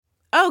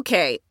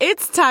Okay,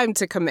 it's time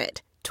to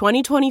commit.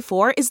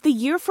 2024 is the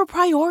year for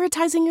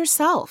prioritizing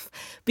yourself.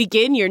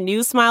 Begin your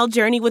new smile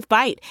journey with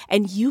Byte,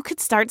 and you could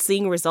start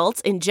seeing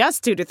results in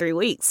just 2 to 3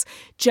 weeks.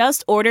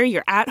 Just order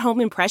your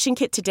at-home impression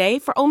kit today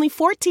for only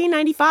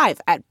 $14.95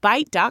 at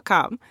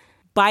Byte.com.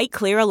 Byte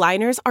Clear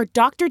aligners are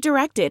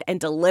doctor-directed and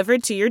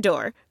delivered to your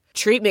door.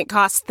 Treatment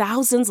costs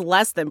thousands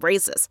less than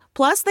braces.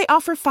 Plus, they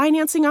offer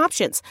financing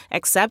options,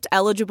 accept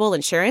eligible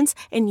insurance,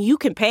 and you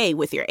can pay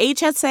with your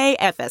HSA,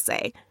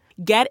 FSA.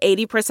 Get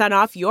 80%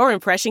 off your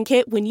impression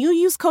kit when you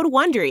use code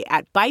WONDERY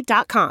at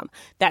Byte.com.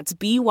 That's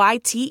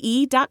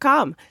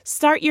BYTE.com.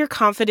 Start your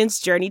confidence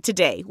journey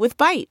today with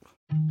Byte.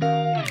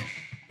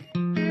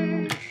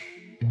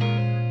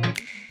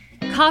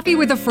 Coffee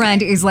with a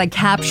friend is like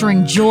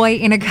capturing joy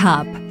in a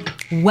cup.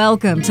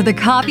 Welcome to the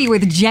Coffee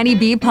with Jenny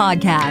B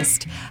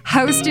podcast,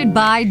 hosted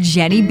by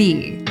Jenny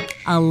B,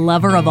 a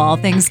lover of all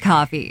things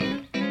coffee.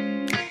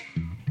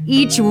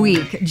 Each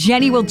week,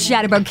 Jenny will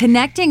chat about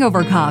connecting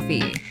over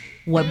coffee,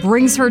 what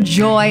brings her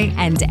joy,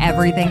 and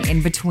everything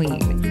in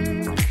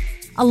between.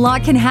 A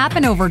lot can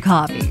happen over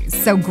coffee,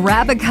 so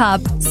grab a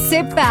cup,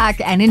 sit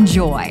back, and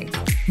enjoy.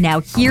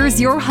 Now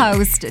here's your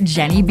host,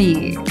 Jenny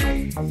B.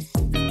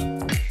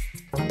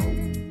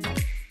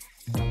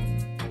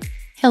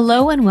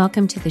 Hello and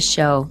welcome to the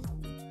show.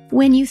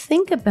 When you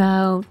think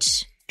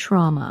about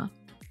trauma,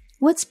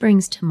 what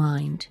springs to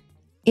mind?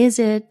 Is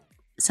it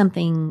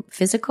something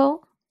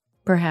physical?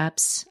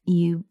 Perhaps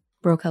you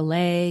broke a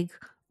leg,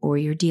 or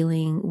you're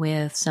dealing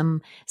with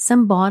some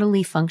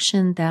bodily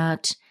function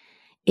that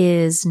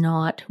is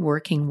not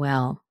working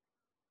well.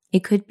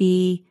 It could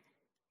be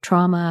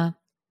trauma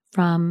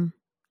from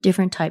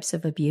different types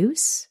of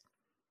abuse,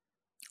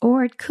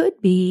 or it could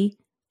be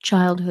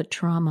childhood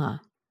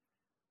trauma.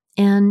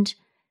 And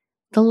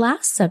the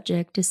last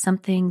subject is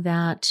something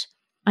that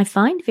I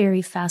find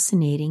very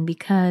fascinating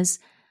because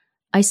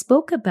I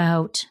spoke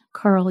about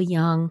Carl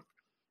Jung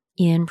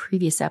in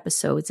previous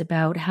episodes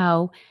about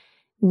how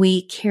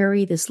we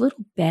carry this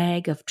little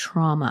bag of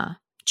trauma,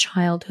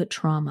 childhood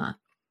trauma,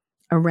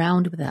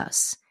 around with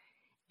us.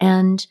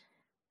 And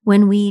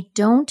when we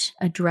don't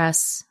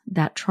address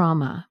that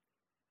trauma,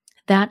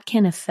 that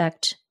can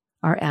affect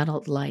our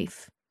adult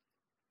life.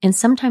 And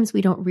sometimes we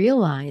don't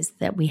realize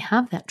that we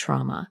have that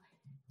trauma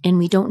and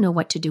we don't know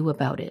what to do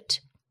about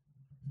it.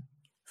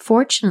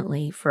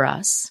 Fortunately for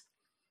us,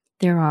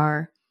 there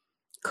are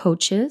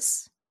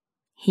coaches,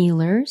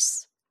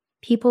 healers,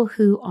 people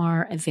who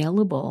are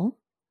available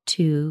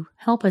to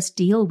help us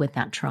deal with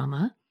that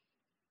trauma,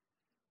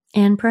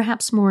 and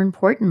perhaps more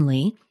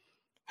importantly,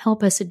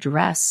 help us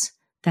address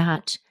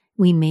that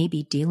we may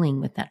be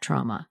dealing with that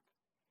trauma.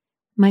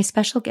 My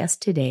special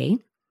guest today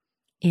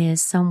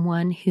is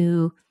someone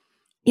who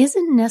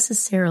isn't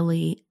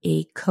necessarily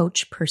a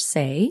coach per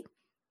se,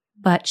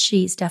 but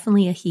she's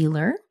definitely a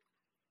healer.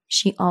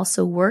 She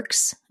also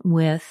works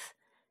with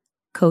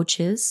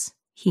coaches,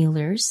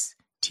 healers,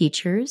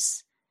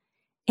 teachers,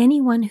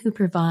 anyone who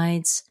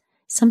provides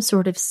some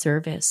sort of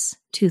service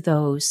to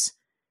those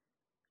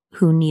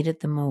who need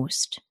it the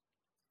most.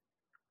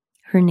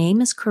 Her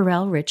name is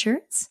Corelle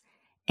Richards,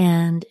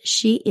 and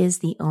she is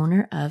the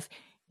owner of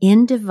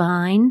In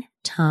Divine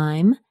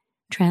Time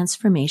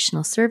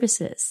Transformational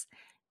Services.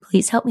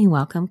 Please help me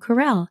welcome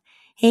Corelle.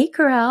 Hey,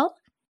 Corelle.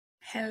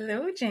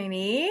 Hello,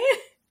 Jenny.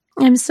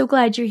 I'm so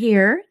glad you're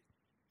here.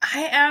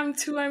 I am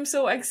too. I'm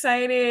so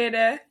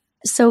excited.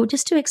 So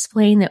just to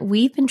explain that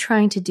we've been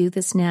trying to do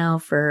this now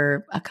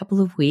for a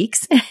couple of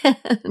weeks,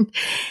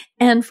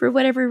 and for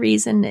whatever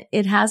reason,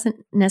 it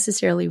hasn't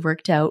necessarily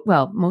worked out,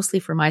 well, mostly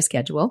for my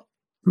schedule,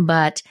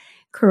 but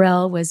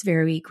Corelle was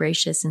very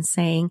gracious in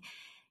saying,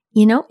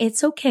 you know,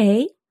 it's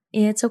okay.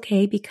 It's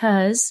okay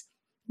because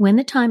when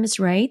the time is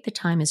right, the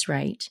time is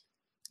right.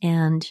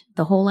 And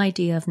the whole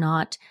idea of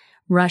not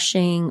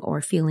rushing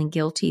or feeling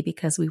guilty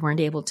because we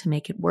weren't able to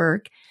make it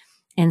work.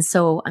 And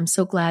so I'm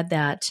so glad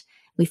that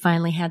we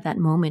finally had that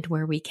moment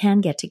where we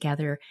can get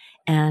together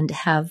and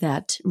have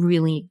that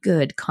really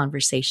good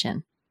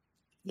conversation.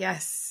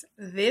 Yes,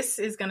 this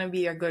is going to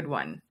be a good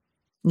one.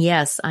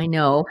 Yes, I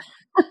know.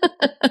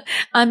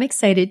 I'm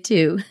excited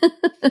too.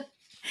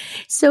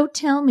 So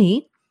tell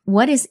me,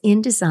 what is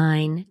In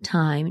Divine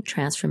Time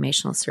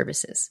Transformational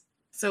Services?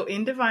 So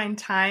In Divine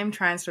Time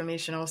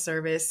Transformational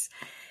Service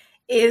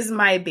is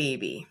my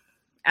baby.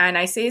 And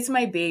I say it's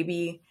my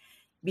baby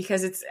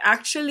because it's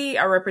actually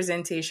a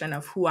representation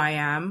of who I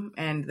am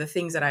and the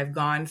things that I've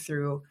gone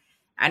through.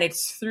 And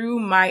it's through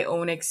my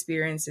own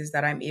experiences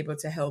that I'm able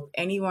to help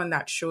anyone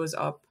that shows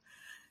up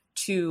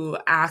to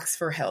ask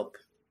for help.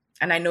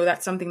 And I know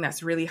that's something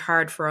that's really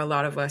hard for a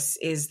lot of us,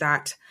 is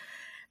that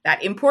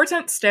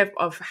important step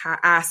of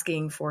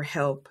asking for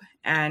help.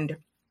 And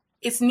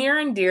it's near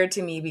and dear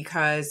to me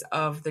because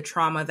of the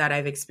trauma that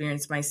I've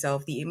experienced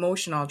myself, the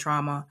emotional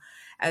trauma,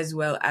 as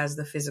well as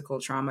the physical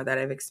trauma that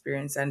I've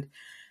experienced. And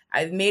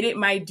I've made it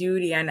my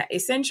duty. And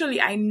essentially,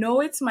 I know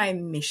it's my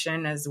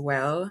mission as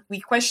well. We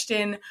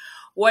question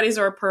what is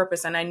our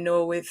purpose. And I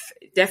know with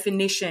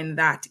definition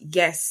that,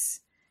 yes,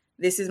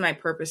 this is my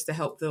purpose, to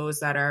help those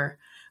that are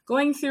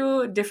going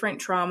through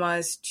different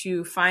traumas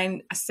to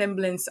find a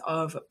semblance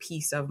of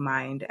peace of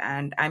mind.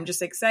 And I'm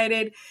just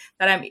excited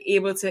that I'm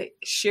able to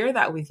share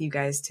that with you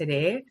guys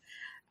today,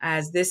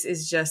 as this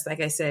is just,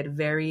 like I said,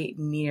 very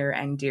near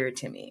and dear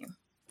to me.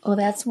 Oh,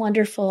 that's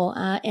wonderful.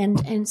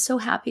 And so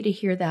happy to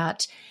hear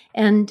that.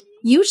 And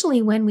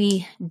usually when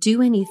we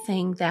do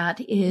anything that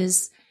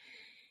is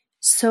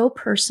so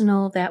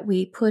personal that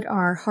we put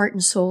our heart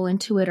and soul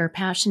into it, our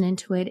passion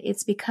into it,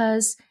 it's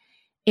because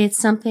it's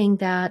something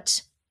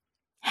that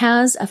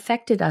has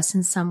affected us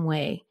in some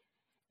way.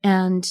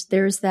 And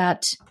there's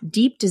that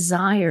deep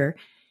desire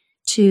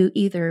to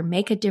either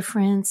make a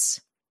difference,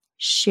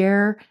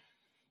 share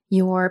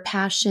your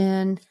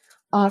passion,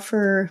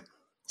 offer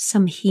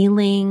some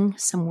healing,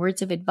 some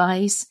words of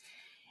advice,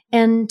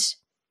 and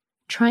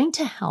trying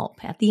to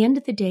help. At the end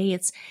of the day,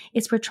 it's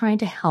we're trying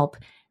to help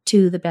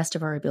to the best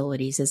of our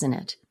abilities, isn't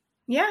it?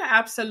 Yeah,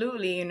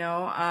 absolutely.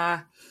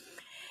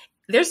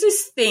 There's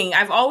this thing,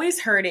 I've always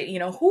heard it,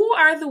 who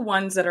are the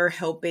ones that are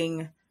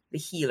helping the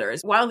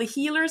healers? While the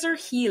healers are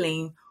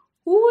healing,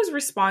 who is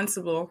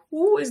responsible?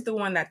 Who is the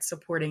one that's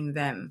supporting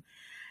them?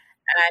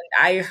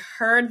 And I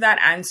heard that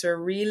answer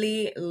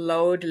really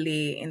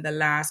loudly in the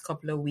last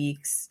couple of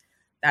weeks,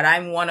 that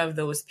I'm one of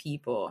those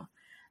people.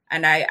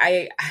 And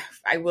I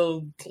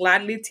will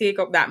gladly take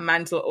up that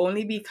mantle,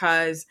 only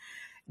because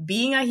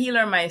being a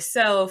healer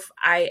myself,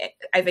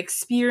 I've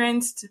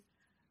experienced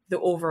the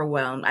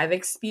overwhelm. I've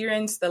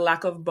experienced the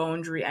lack of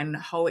boundary and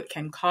how it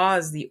can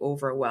cause the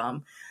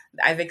overwhelm.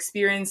 I've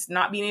experienced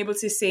not being able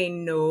to say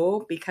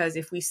no, because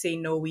if we say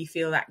no, we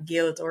feel that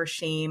guilt or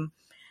shame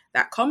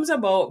that comes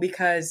about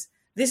because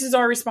this is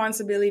our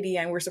responsibility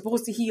and we're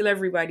supposed to heal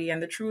everybody.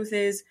 And the truth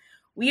is,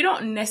 we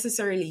don't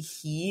necessarily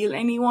heal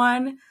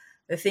anyone.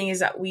 The thing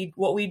is that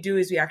what we do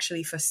is we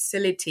actually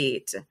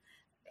facilitate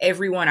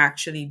everyone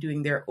actually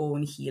doing their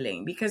own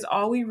healing, because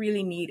all we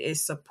really need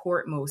is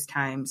support most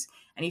times.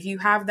 And if you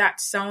have that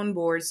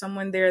soundboard,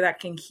 someone there that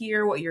can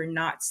hear what you're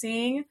not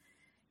saying,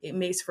 it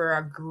makes for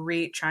a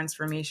great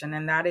transformation.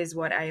 And that is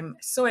what I'm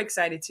so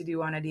excited to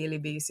do on a daily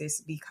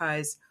basis,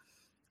 because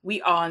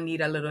we all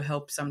need a little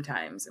help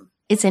sometimes.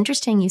 It's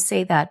interesting you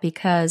say that,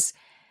 because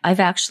I've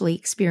actually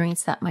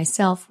experienced that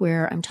myself,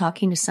 where I'm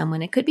talking to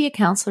someone. It could be a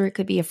counselor, it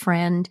could be a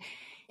friend,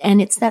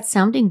 and it's that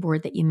sounding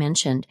board that you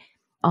mentioned.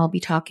 I'll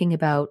be talking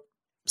about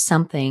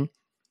something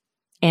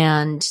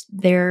and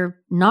they're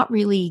not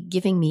really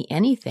giving me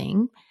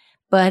anything,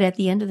 but at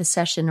the end of the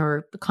session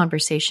or the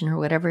conversation or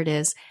whatever it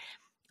is,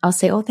 I'll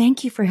say, oh,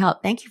 thank you for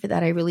help. Thank you for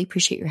that. I really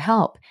appreciate your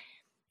help.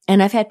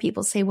 And I've had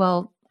people say,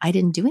 well, I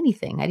didn't do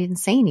anything. I didn't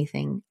say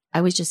anything.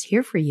 I was just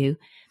here for you.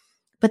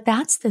 But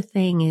that's the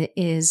thing,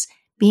 is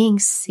being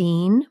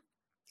seen,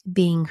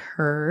 being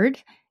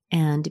heard,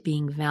 and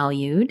being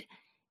valued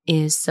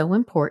is so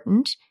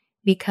important,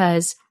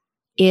 because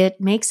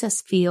it makes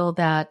us feel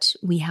that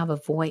we have a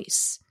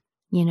voice,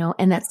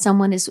 and that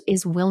someone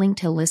is willing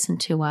to listen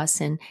to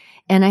us. And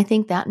I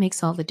think that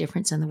makes all the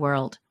difference in the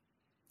world.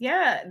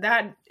 Yeah,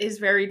 that is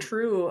very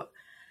true.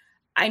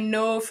 I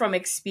know from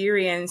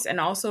experience, and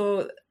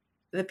also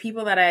the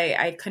people that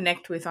I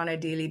connect with on a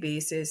daily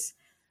basis,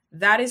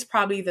 that is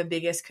probably the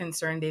biggest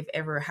concern they've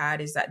ever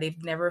had, is that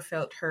they've never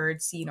felt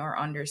heard, seen, or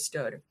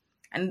understood.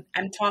 And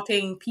I'm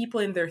talking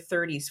people in their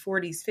 30s,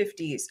 40s,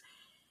 50s.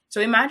 So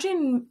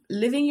imagine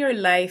living your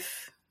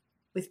life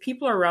with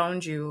people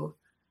around you,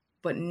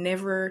 but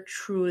never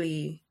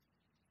truly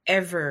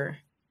ever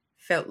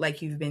felt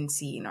like you've been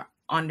seen or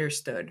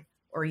understood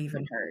or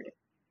even heard.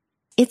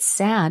 It's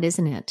sad,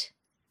 isn't it?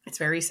 It's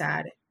very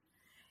sad.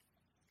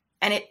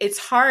 And it's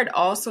hard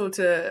also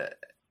to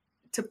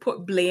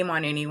put blame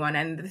on anyone.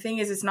 And the thing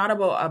is, it's not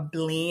about a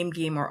blame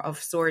game or of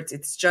sorts.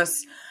 It's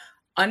just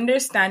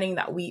understanding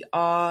that we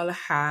all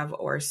have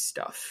our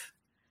stuff,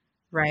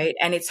 right?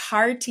 And it's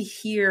hard to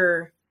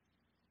hear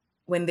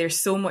when there's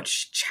so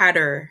much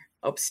chatter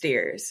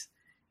upstairs,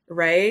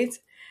 right?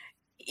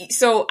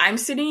 So I'm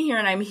sitting here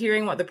and I'm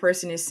hearing what the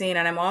person is saying,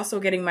 and I'm also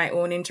getting my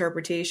own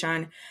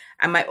interpretation,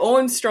 and my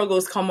own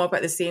struggles come up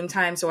at the same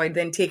time. So I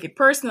then take it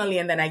personally,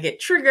 and then I get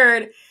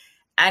triggered,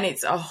 and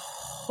it's a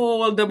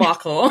whole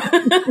debacle.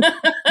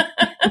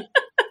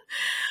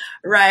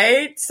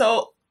 Right?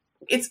 So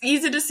it's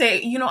easy to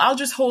say, I'll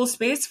just hold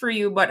space for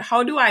you. But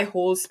how do I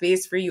hold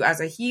space for you as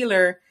a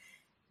healer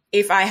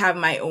if I have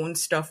my own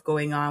stuff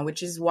going on?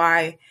 Which is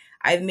why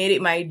I've made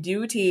it my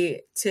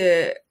duty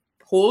to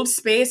hold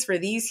space for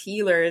these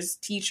healers,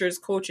 teachers,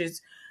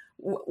 coaches,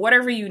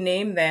 whatever you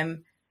name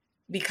them,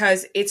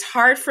 because it's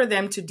hard for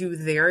them to do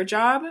their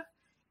job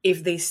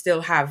if they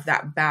still have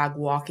that bag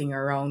walking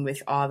around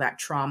with all that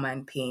trauma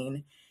and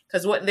pain.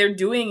 Because what they're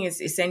doing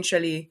is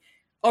essentially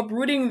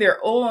uprooting their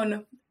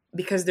own,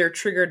 because they're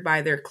triggered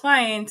by their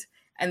client,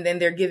 and then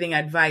they're giving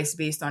advice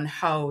based on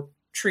how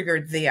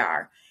triggered they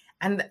are.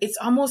 And it's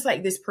almost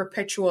like this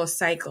perpetual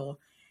cycle.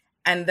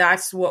 And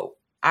that's what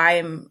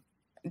I'm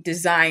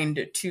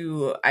designed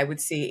to, I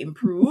would say,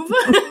 improve.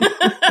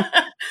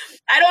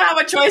 I don't have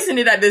a choice in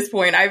it at this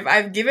point.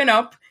 I've given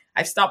up.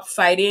 I've stopped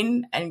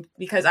fighting. And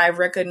because I've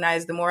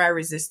recognized the more I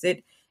resist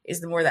it, is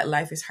the more that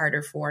life is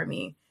harder for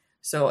me.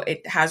 So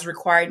it has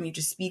required me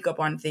to speak up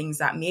on things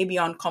that may be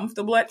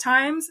uncomfortable at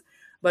times,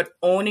 but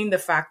owning the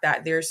fact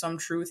that there's some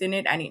truth in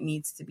it and it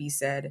needs to be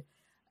said.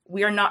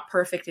 We are not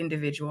perfect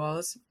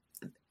individuals.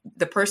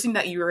 The person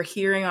that you are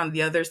hearing on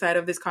the other side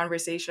of this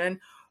conversation,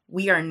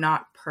 we are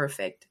not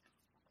perfect.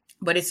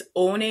 But it's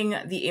owning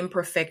the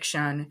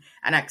imperfection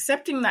and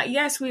accepting that,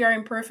 yes, we are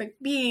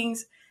imperfect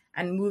beings,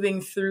 and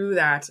moving through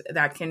that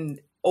can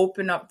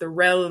open up the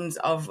realms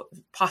of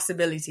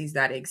possibilities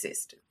that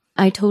exist.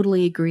 I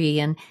totally agree.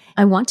 And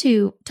I want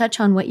to touch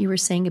on what you were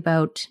saying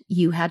about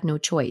you had no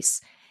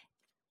choice.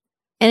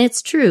 And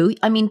it's true.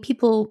 I mean,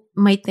 people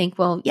might think,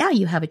 well, yeah,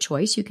 you have a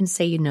choice. You can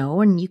say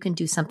no and you can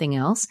do something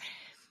else.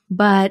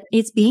 But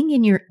it's being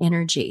in your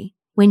energy.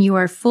 When you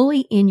are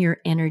fully in your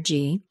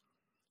energy,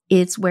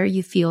 it's where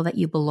you feel that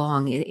you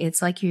belong.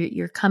 It's like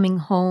you're coming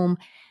home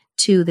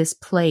to this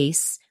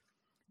place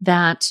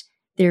that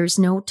there's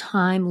no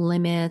time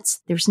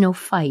limits. There's no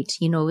fight.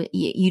 You know,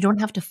 you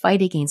don't have to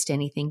fight against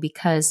anything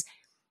because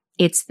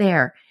it's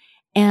there.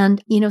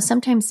 And, you know,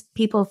 sometimes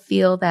people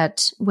feel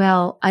that,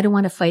 well, I don't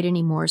want to fight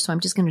anymore, so I'm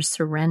just going to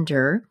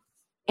surrender.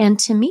 And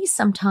to me,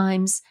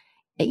 sometimes,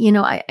 you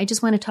know, I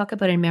just want to talk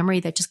about a memory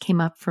that just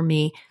came up for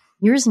me.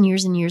 Years and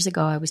years and years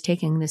ago, I was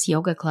taking this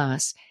yoga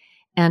class.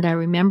 And I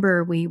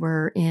remember we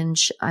were in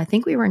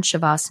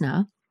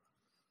Shavasana,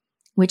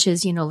 which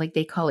is, you know, like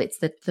they call it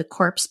the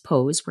corpse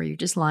pose, where you're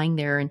just lying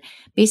there and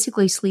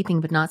basically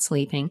sleeping, but not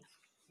sleeping.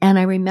 And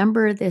I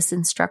remember this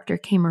instructor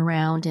came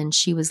around and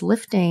she was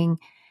lifting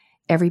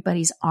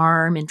everybody's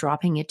arm and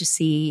dropping it to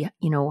see,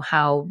 you know,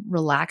 how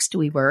relaxed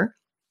we were.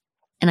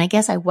 And I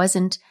guess I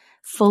wasn't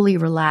fully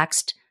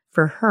relaxed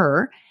for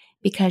her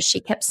because she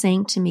kept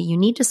saying to me, you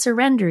need to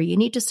surrender. You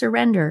need to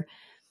surrender.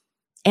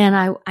 And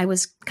I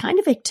was kind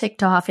of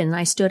ticked off, and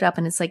I stood up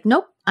and it's like,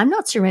 nope, I'm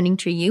not surrendering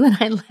to you. And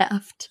I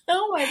left.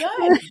 Oh my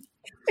God.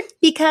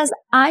 Because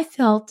I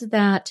felt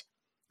that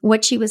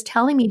what she was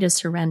telling me to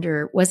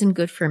surrender wasn't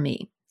good for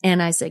me.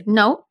 And I said,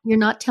 no, you're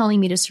not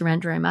telling me to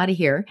surrender. I'm out of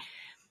here.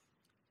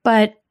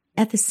 But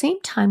at the same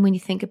time, when you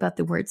think about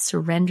the word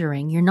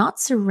surrendering, you're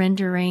not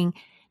surrendering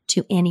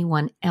to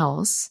anyone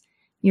else.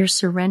 You're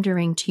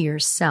surrendering to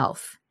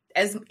yourself.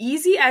 As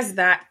easy as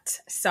that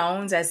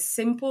sounds, as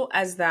simple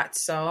as that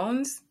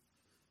sounds,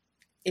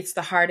 it's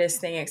the hardest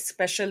thing,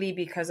 especially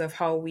because of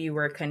how we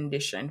were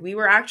conditioned. We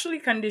were actually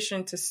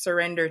conditioned to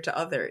surrender to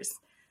others.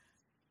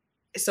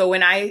 So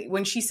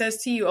when she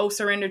says to you, oh,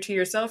 surrender to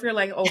yourself, you're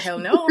like, oh, hell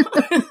no.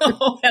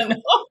 Oh, hell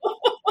no.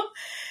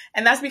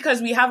 And that's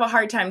because we have a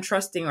hard time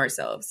trusting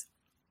ourselves.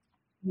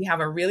 We have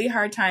a really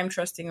hard time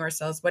trusting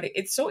ourselves, but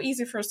it's so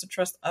easy for us to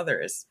trust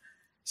others,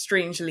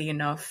 strangely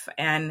enough.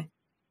 And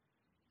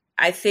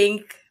I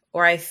feel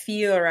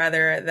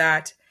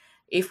that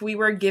if we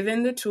were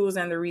given the tools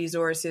and the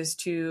resources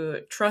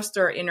to trust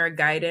our inner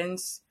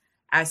guidance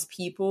as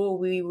people,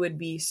 we would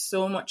be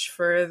so much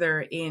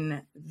further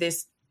in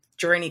this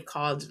journey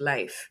called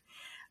life.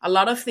 A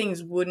lot of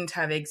things wouldn't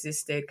have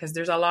existed because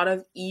there's a lot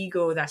of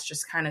ego that's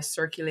just kind of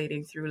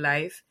circulating through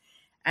life.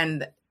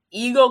 And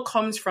ego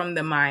comes from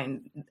the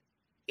mind.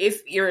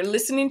 If you're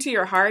listening to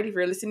your heart, if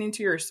you're listening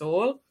to your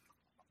soul,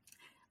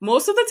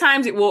 most of the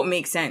times it won't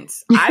make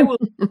sense. I will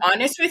be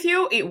honest with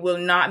you, it will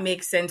not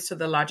make sense to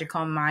the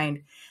logical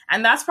mind.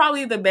 And that's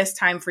probably the best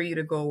time for you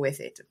to go with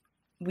it.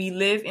 We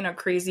live in a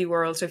crazy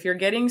world. So if you're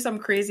getting some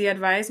crazy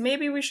advice,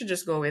 maybe we should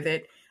just go with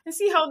it and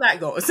see how that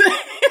goes.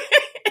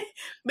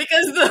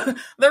 Because the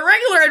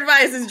regular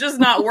advice is just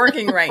not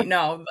working right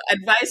now.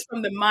 Advice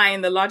from the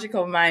mind, the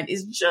logical mind,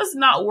 is just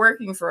not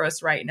working for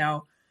us right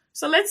now.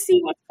 So let's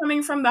see what's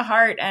coming from the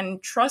heart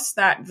and trust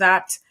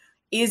that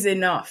is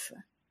enough.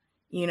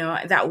 You know,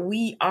 that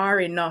we are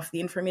enough.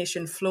 The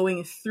information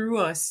flowing through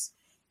us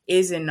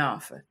is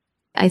enough.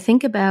 I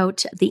think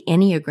about the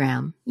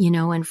Enneagram, you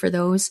know, and for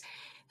those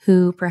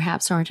who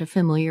perhaps aren't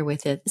familiar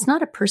with it, it's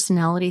not a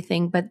personality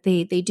thing, but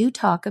they do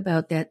talk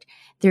about that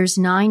there's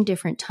 9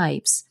 different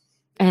types,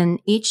 and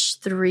each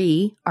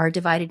 3 are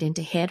divided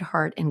into head,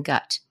 heart, and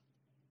gut,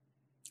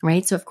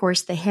 right? So, of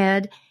course, the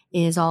head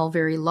is all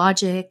very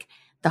logic.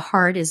 The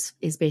heart is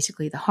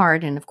basically the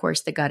heart. And of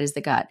course, the gut is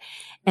the gut.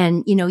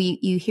 And, you know,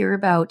 you hear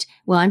about,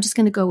 well, I'm just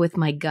going to go with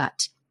my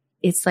gut.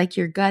 It's like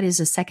your gut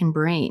is a second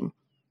brain.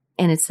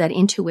 And it's that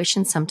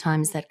intuition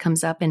sometimes that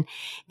comes up, and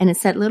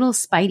it's that little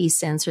spidey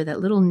sense or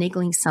that little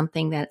niggling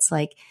something that's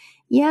like,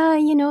 yeah,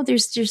 you know,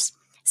 there's just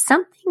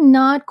something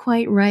not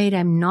quite right.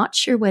 I'm not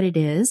sure what it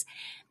is.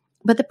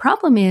 But the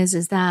problem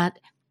is that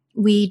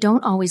we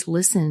don't always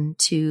listen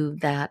to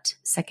that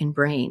second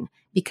brain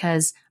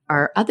because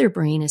our other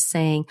brain is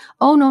saying,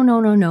 oh,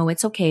 no,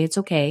 it's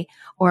okay.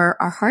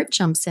 Or our heart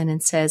jumps in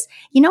and says,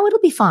 you know, it'll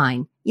be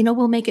fine. You know,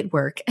 we'll make it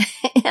work.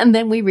 And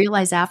then we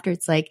realize after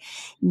it's like,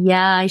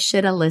 yeah, I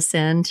should have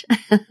listened.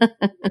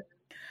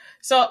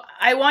 So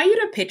I want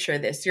you to picture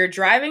this. You're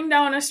driving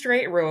down a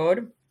straight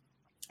road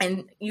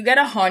and you get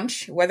a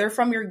hunch, whether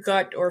from your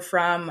gut or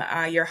from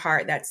your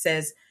heart, that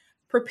says,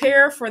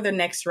 prepare for the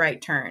next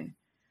right turn.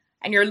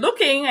 And you're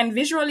looking and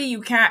visually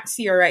you can't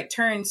see a right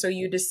turn. So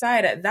you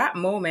decide at that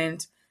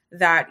moment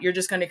that you're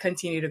just going to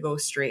continue to go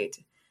straight.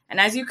 And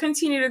as you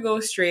continue to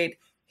go straight,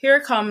 here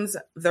comes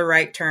the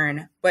right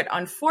turn. But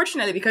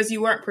unfortunately, because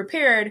you weren't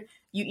prepared,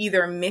 you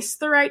either miss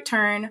the right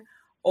turn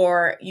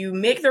or you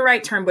make the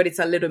right turn, but it's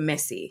a little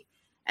messy.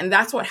 And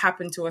that's what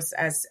happened to us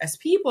as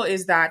people,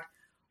 is that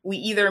we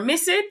either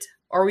miss it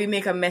or we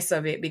make a mess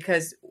of it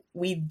because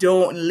we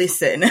don't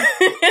listen,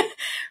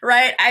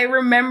 right? I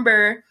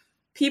remember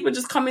people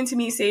just coming to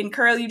me saying,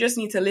 Curl, you just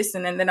need to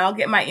listen. And then I'll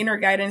get my inner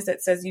guidance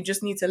that says, you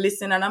just need to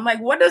listen. And I'm like,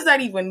 what does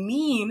that even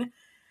mean?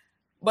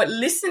 But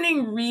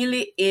listening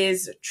really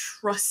is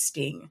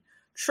trusting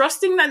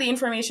that the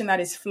information that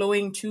is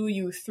flowing to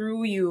you,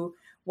 through you,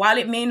 while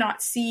it may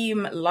not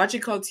seem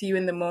logical to you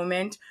in the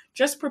moment,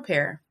 just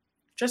prepare.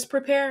 Just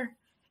prepare.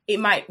 It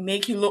might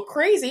make you look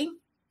crazy,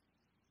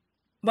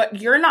 but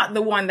you're not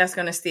the one that's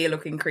going to stay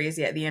looking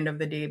crazy at the end of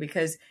the day,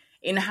 because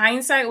in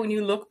hindsight, when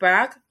you look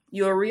back,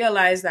 you'll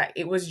realize that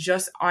it was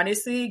just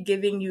honestly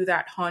giving you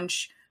that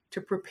hunch to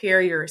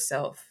prepare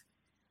yourself.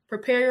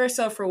 Prepare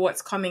yourself for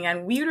what's coming.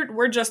 And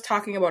we're just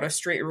talking about a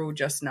straight road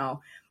just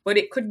now, but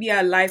it could be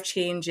a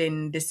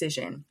life-changing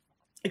decision.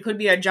 It could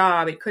be a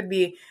job. It could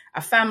be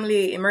a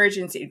family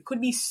emergency. It could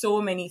be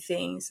so many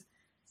things.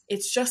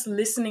 It's just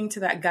listening to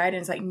that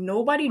guidance. Like,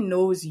 nobody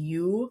knows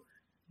you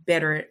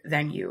better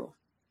than you.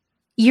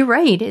 You're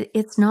right.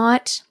 It's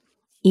not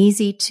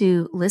easy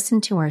to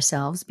listen to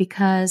ourselves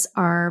because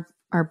our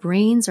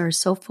brains are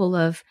so full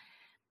of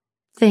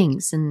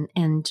things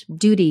and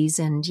duties.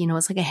 And,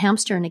 it's like a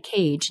hamster in a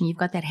cage, and you've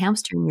got that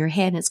hamster in your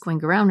head and it's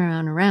going around,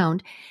 around,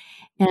 around.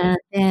 And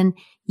then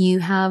you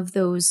have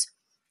those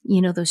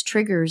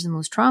triggers and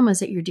those traumas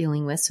that you're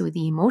dealing with. So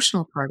the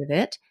emotional part of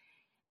it.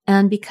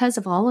 And because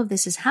of all of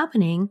this is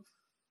happening,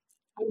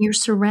 you're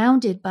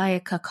surrounded by a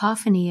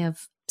cacophony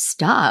of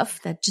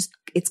stuff that just,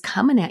 it's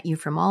coming at you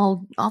from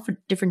all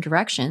different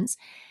directions.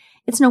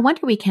 It's no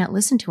wonder we can't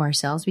listen to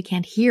ourselves. We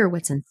can't hear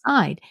what's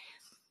inside.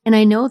 And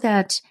I know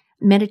that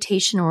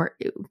meditation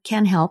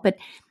can help, but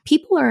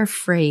people are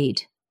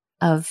afraid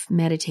of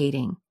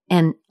meditating.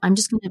 And I'm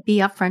just going to be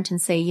upfront and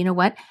say, you know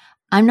what?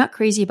 I'm not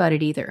crazy about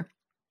it either,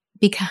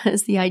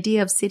 because the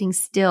idea of sitting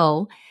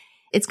still,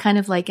 it's kind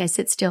of like I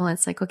sit still and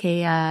it's like,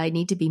 okay, I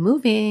need to be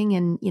moving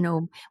and,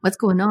 what's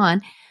going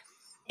on?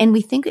 And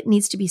we think it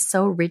needs to be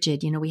so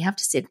rigid. We have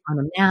to sit on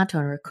a mat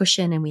or a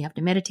cushion and we have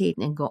to meditate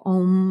and go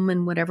om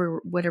and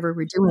whatever we're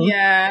doing.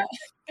 Yeah.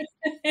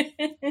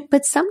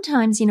 But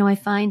sometimes, I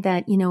find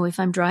that, if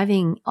I'm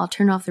driving, I'll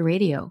turn off the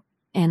radio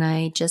and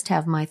I just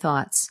have my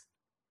thoughts.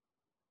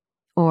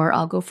 Or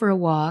I'll go for a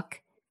walk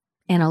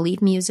and I'll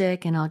leave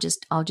music and I'll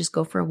just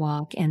go for a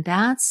walk. And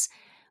that's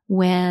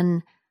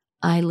when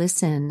I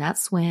listen.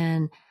 That's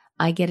when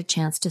I get a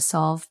chance to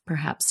solve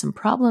perhaps some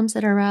problems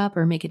that are up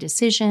or make a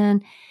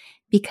decision,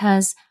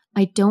 because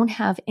I don't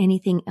have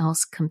anything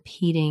else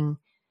competing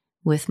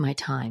with my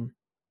time.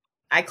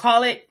 I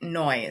call it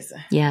noise.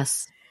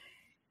 Yes.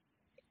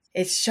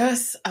 It's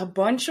just a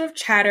bunch of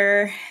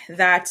chatter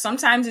that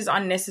sometimes is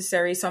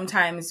unnecessary.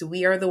 Sometimes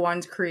we are the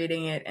ones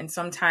creating it. And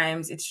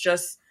sometimes it's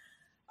just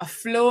a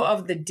flow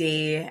of the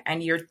day.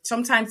 And you're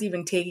sometimes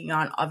even taking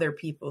on other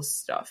people's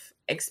stuff.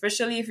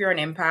 Especially if you're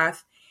an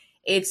empath,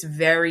 it's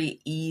very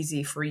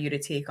easy for you to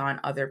take on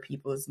other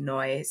people's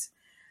noise.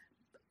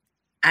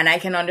 And I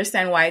can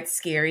understand why it's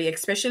scary,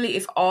 especially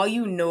if all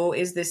you know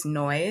is this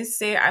noise.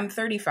 Say I'm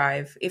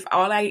 35. If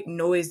all I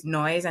know is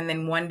noise and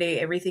then one day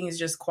everything is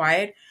just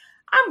quiet,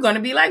 I'm going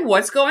to be like,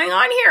 what's going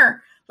on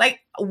here?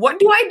 Like, what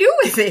do I do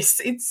with this?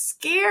 It's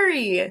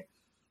scary.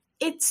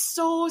 It's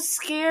so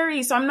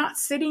scary. So I'm not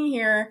sitting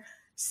here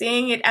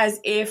saying it as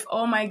if,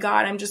 oh my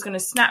God, I'm just going to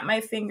snap my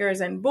fingers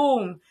and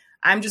boom,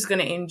 I'm just going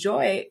to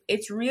enjoy it.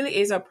 It really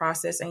is a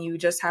process and you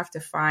just have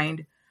to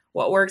find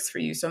what works for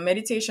you. So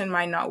meditation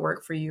might not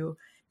work for you.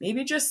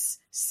 Maybe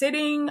just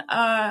sitting,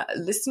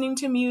 listening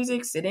to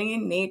music, sitting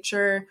in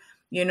nature,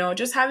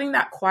 just having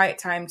that quiet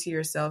time to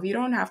yourself. You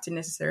don't have to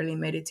necessarily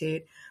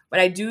meditate, but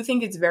I do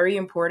think it's very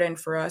important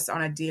for us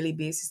on a daily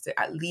basis to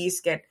at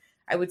least get,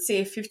 I would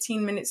say,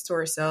 15 minutes to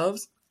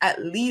ourselves,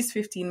 at least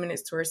 15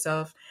 minutes to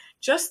ourselves,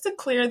 just to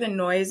clear the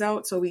noise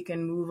out so we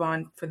can move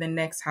on for the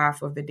next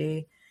half of the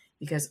day,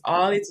 because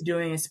all it's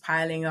doing is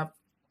piling up.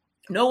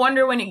 No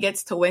wonder when it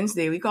gets to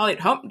Wednesday, we call it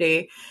hump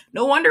day.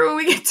 No wonder when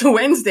we get to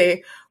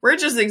Wednesday, we're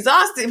just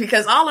exhausted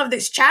because all of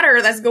this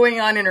chatter that's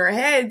going on in our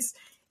heads,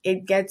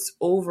 it gets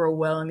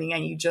overwhelming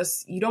and you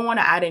don't want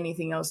to add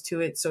anything else to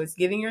it. So it's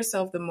giving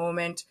yourself the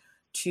moment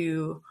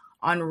to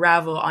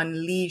unravel,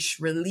 unleash,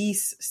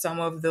 release some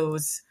of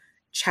those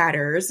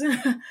chatters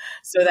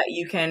so that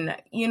you can,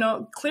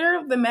 clear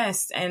up the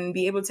mess and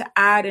be able to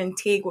add and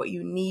take what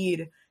you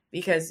need.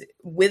 Because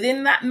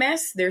within that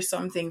mess, there's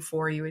something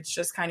for you. It's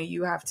just kind of,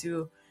 you have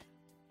to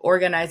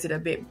organize it a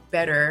bit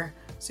better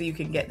so you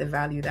can get the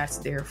value that's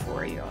there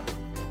for you.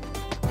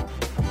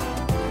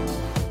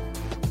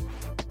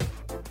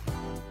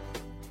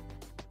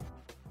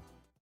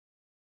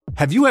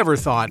 Have you ever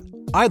thought,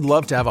 I'd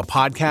love to have a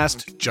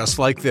podcast just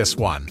like this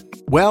one?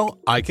 Well,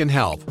 I can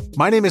help.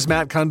 My name is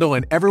Matt Kundle,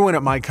 and everyone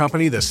at my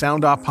company, the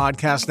Sound Off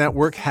Podcast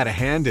Network, had a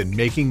hand in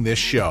making this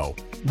show.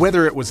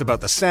 Whether it was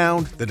about the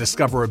sound, the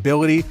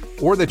discoverability,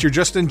 or that you're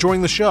just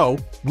enjoying the show,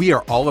 we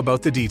are all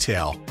about the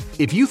detail.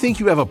 If you think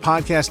you have a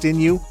podcast in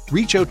you,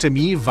 reach out to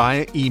me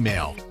via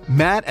email,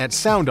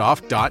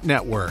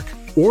 matt@soundoff.network,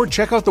 or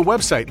check out the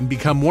website and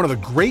become one of the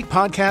great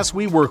podcasts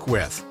we work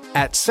with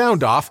at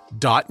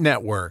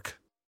soundoff.network.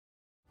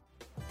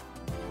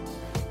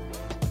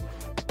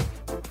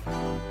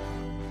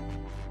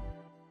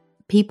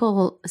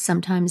 People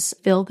sometimes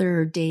fill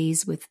their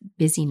days with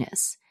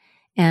busyness.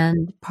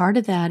 And part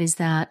of that is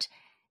that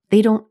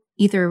they don't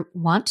either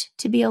want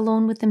to be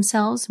alone with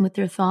themselves and with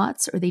their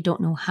thoughts, or they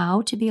don't know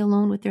how to be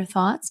alone with their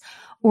thoughts,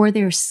 or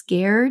they're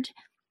scared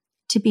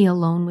to be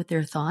alone with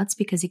their thoughts,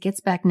 because it gets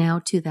back now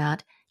to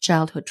that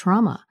childhood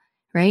trauma,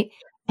 right?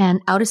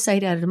 And out of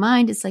sight, out of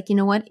mind, it's like, you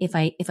know what? If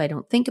I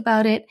don't think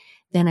about it,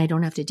 then I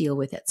don't have to deal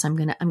with it. So I'm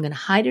gonna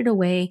hide it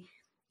away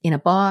in a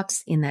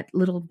box, in that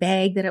little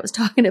bag that I was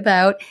talking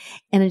about,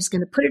 and I'm just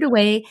going to put it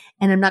away,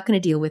 and I'm not going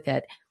to deal with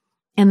it.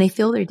 And they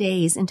fill their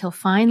days until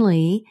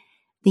finally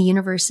the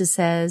universe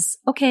says,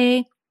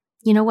 okay,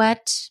 you know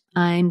what?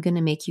 I'm going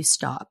to make you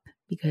stop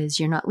because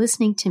you're not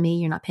listening to me.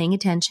 You're not paying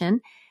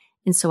attention.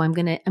 And so I'm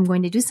going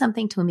to do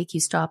something to make you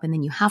stop. And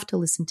then you have to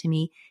listen to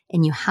me,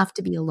 and you have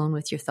to be alone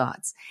with your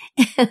thoughts.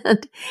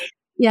 And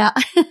yeah.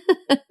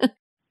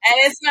 And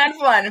it's not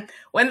fun.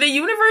 When the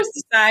universe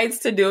decides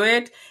to do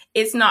it,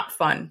 it's not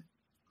fun.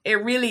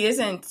 It really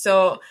isn't.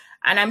 So,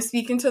 and I'm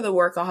speaking to the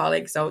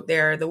workaholics out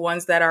there, the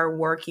ones that are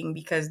working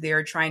because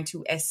they're trying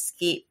to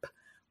escape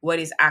what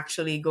is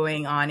actually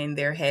going on in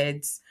their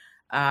heads.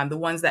 The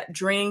ones that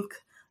drink,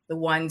 the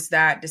ones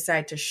that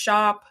decide to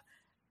shop.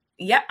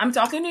 Yeah, I'm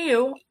talking to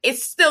you.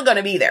 It's still going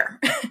to be there.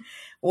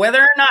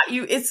 Whether or not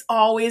it's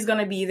always going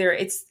to be there.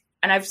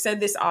 And I've said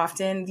this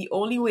often, the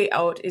only way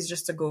out is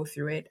just to go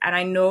through it. And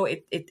I know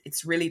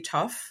it's really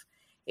tough.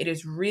 It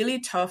is really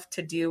tough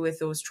to deal with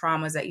those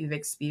traumas that you've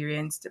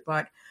experienced.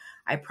 But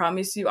I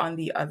promise you, on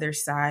the other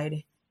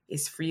side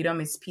is freedom,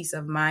 it's peace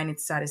of mind,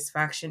 it's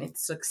satisfaction,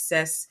 it's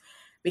success.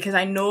 Because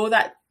I know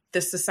that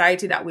the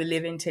society that we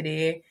live in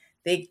today,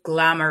 they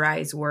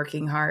glamorize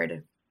working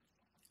hard.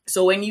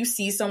 So when you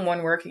see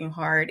someone working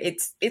hard,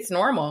 it's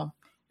normal.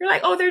 You're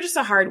like, oh, they're just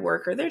a hard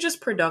worker. They're just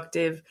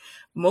productive.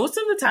 Most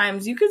of the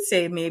times you could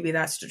say maybe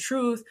that's the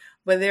truth,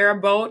 but there are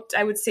about,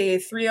 I would say,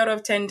 3 out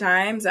of 10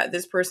 times that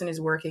this person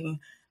is working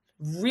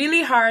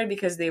really hard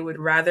because they would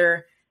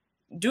rather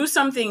do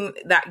something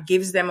that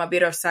gives them a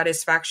bit of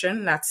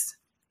satisfaction, that's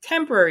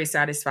temporary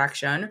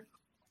satisfaction,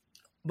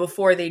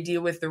 before they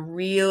deal with the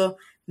real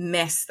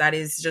mess that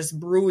is just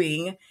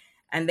brewing.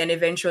 And then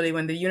eventually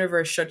when the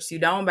universe shuts you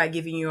down by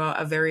giving you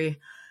a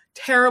very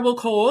terrible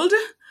cold,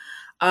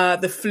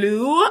 the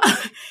flu,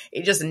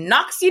 it just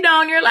knocks you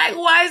down. You're like,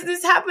 why is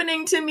this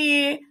happening to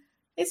me?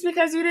 It's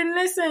because you didn't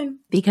listen.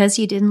 Because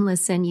you didn't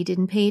listen, you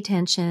didn't pay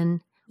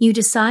attention. You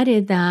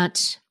decided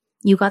that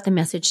you got the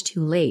message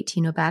too late.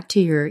 You know, back to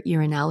your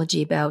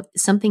analogy about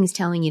something's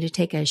telling you to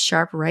take a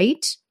sharp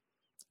right,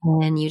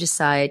 and you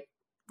decide,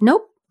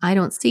 nope, I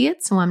don't see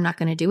it, so I'm not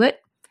going to do it.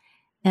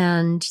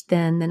 And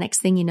then the next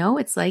thing you know,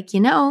 it's like,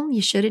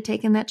 you should have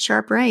taken that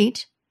sharp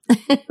right.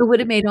 It would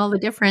have made all the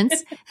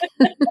difference.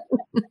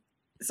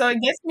 So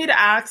it gets me to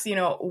ask,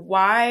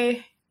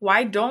 why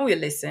don't we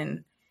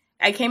listen?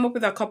 I came up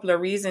with a couple of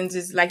reasons.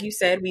 Is like you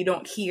said, we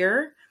don't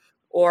hear,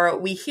 or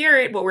we hear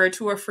it, but we're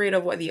too afraid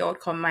of what the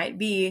outcome might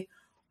be.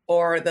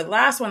 Or the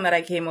last one that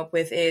I came up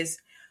with is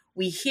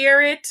we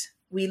hear it,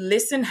 we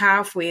listen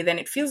halfway, then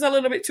it feels a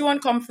little bit too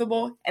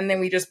uncomfortable, and then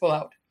we just pull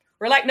out.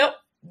 We're like, nope,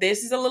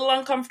 this is a little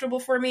uncomfortable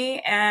for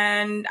me,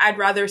 and I'd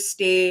rather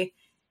stay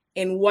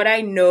in what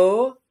I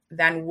know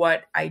than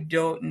what I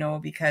don't know,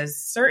 because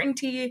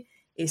certainty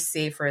is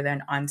safer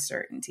than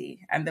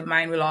uncertainty. And the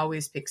mind will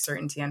always pick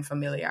certainty and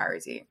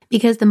familiarity.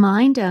 Because the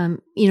mind,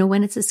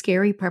 when it's a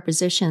scary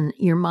proposition,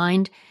 your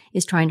mind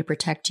is trying to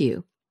protect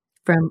you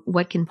from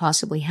what can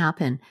possibly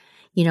happen.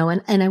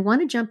 And I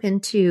want to jump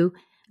into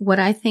what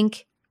I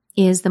think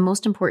is the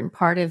most important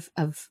part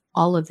of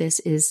all of this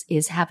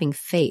is having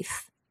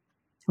faith,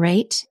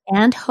 right?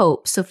 And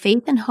hope. So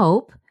faith and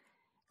hope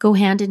go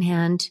hand in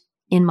hand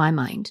in my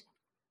mind.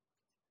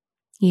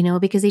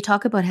 Because they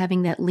talk about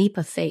having that leap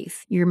of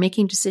faith. You're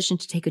making a decision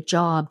to take a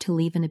job, to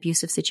leave an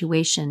abusive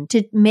situation,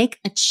 to make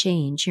a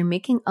change. You're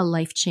making a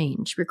life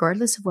change,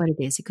 regardless of what it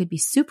is. It could be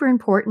super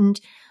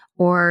important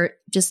or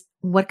just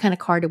what kind of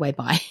car do I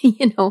buy,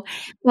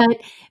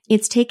 But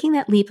it's taking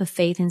that leap of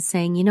faith and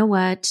saying, you know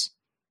what?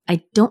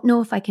 I don't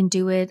know if I can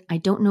do it. I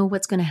don't know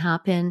what's going to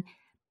happen.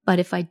 But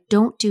if I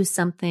don't do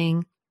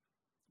something,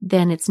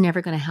 then it's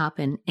never going to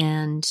happen.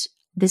 And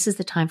this is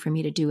the time for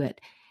me to do it.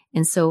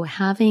 And so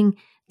having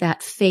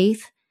that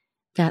faith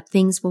that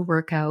things will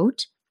work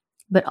out,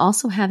 but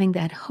also having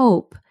that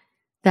hope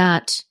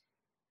that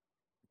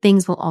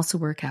things will also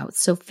work out.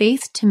 So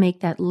faith to make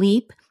that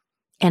leap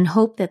and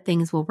hope that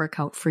things will work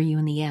out for you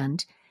in the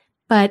end.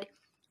 But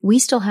we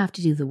still have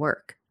to do the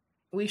work.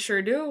 We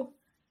sure do.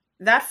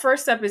 That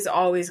first step is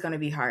always going to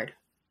be hard.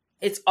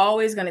 It's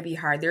always going to be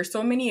hard. There's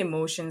so many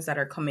emotions that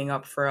are coming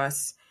up for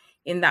us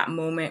in that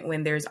moment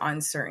when there's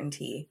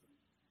uncertainty.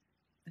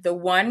 the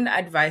one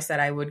advice that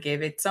I would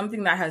give, it's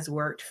something that has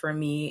worked for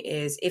me,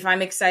 is if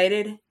I'm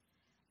excited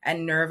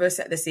and nervous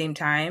at the same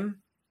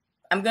time,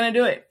 I'm going to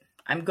do it.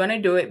 I'm going to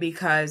do it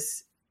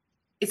because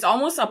it's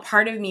almost a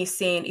part of me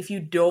saying, if you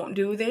don't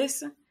do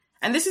this,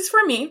 and this is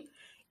for me,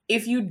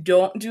 if you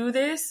don't do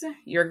this,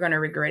 you're going to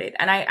regret it.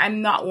 And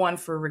I'm not one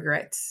for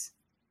regrets.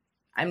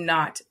 I'm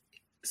not.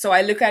 So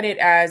I look at it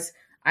as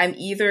I'm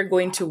either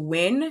going to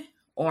win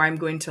or I'm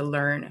going to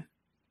learn.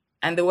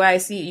 And the way I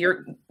see it,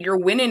 you're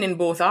winning in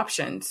both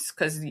options,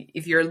 because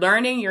if you're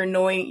learning,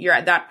 you're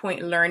at that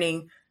point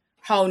learning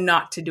how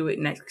not to do it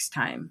next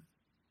time.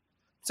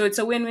 So it's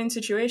a win-win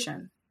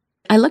situation.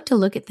 I like to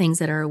look at things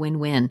that are a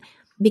win-win,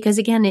 because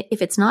again,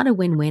 if it's not a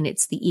win-win,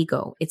 it's the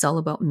ego. It's all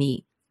about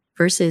me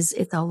versus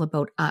it's all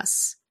about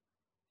us,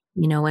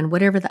 and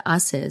whatever the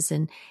us is.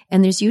 And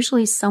there's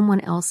usually someone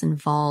else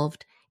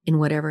involved in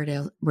whatever it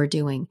is we're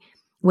doing,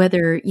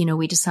 whether,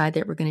 we decide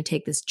that we're going to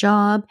take this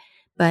job,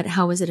 but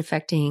how is it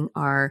affecting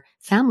our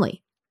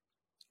family,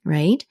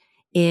 right?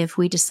 If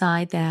we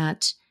decide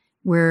that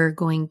we're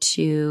going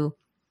to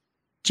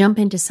jump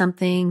into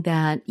something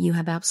that you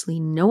have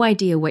absolutely no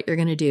idea what you're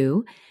going to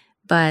do,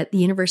 but the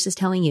universe is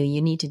telling you,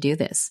 you need to do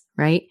this,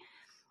 right?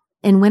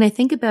 And when I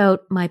think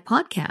about my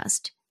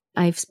podcast,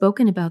 I've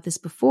spoken about this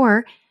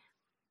before,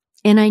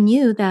 and I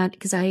knew that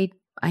because I'd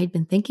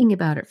been thinking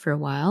about it for a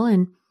while,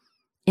 and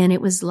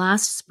it was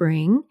last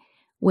spring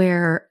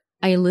where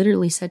I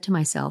literally said to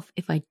myself,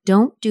 if I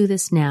don't do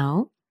this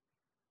now,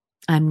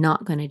 I'm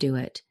not going to do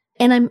it.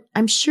 And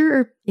I'm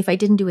sure if I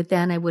didn't do it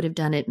then, I would have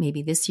done it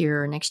maybe this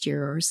year or next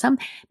year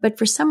but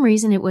for some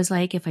reason it was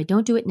like, if I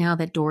don't do it now,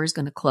 that door is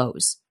going to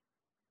close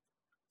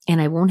and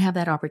I won't have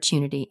that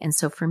opportunity. And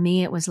so for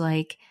me, it was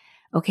like,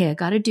 okay, I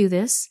got to do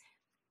this,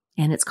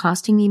 and it's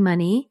costing me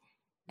money,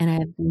 and I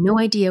have no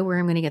idea where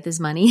I'm going to get this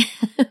money.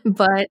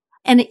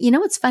 And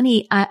what's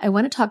funny, I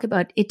want to talk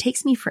about, it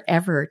takes me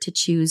forever to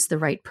choose the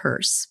right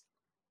purse.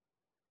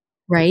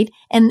 Right.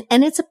 And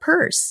it's a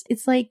purse.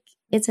 It's like,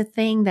 it's a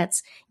thing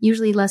that's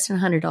usually less than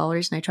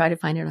 $100, and I try to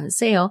find it on a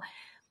sale.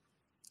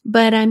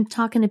 But I'm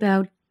talking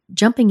about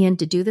jumping in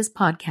to do this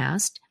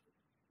podcast,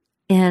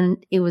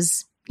 and it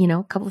was,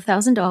 a couple of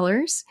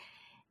 $1,000s,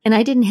 and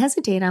I didn't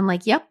hesitate. I'm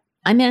like, yep,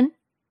 I'm in.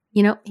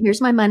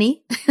 Here's my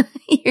money.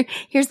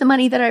 Here's the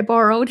money that I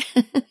borrowed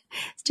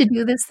to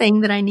do this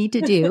thing that I need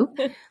to do.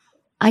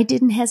 I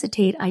didn't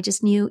hesitate. I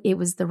just knew it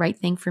was the right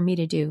thing for me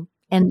to do.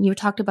 And you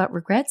talked about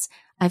regrets.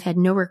 I've had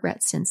no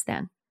regrets since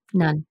then.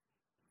 None.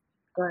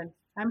 Good.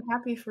 I'm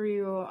happy for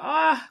you.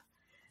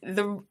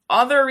 The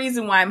other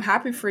reason why I'm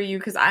happy for you,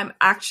 because I'm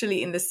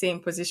actually in the same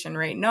position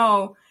right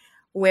now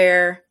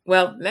where,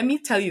 well, let me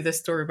tell you the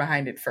story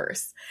behind it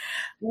first.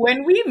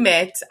 When we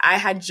met, I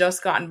had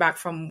just gotten back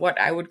from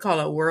what I would call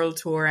a world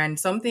tour, and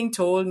something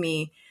told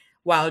me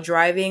while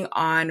driving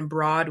on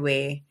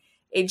Broadway,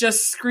 it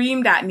just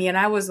screamed at me. And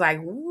I was like,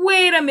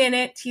 wait a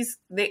minute.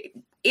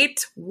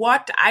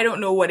 What? I don't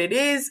know what it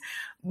is,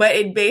 but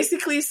it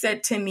basically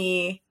said to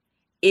me,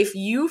 if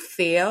you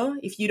fail,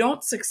 if you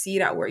don't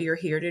succeed at what you're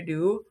here to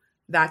do,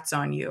 that's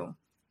on you.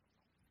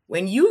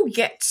 When you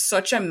get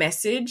such a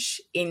message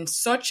in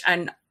such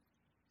an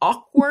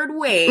awkward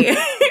way,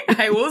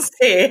 I will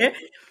say,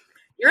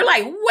 you're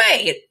like,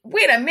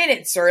 wait a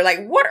minute, sir.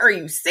 Like, what are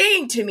you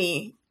saying to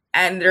me?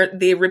 And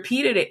they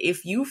repeated it.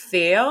 If you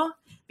fail,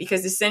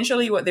 because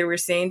essentially what they were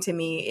saying to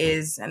me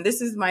is, and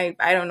this is my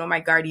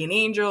guardian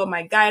angel,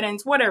 my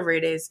guidance, whatever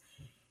it is,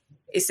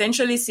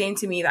 essentially saying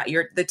to me that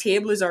the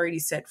table is already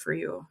set for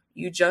you.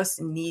 You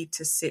just need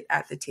to sit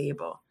at the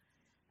table.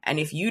 And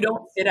if you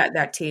don't sit at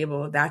that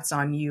table, that's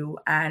on you.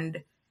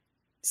 And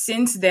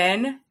since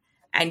then,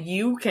 and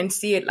you can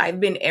see it,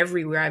 I've been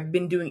everywhere. I've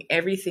been doing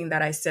everything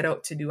that I set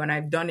out to do, and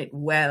I've done it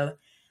well.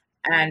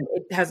 And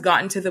it has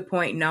gotten to the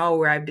point now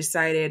where I've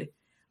decided,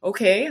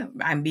 okay,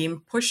 I'm being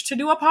pushed to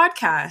do a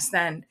podcast.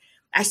 And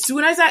as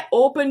soon as I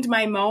opened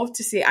my mouth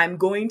to say I'm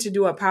going to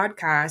do a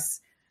podcast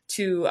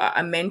to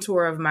a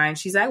mentor of mine,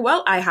 she's like,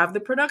 well, I have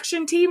the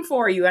production team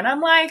for you. And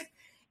I'm like,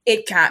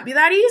 it can't be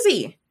that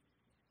easy.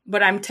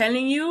 But I'm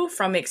telling you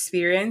from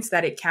experience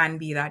that it can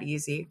be that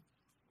easy.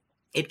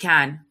 It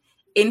can.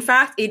 In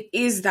fact, it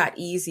is that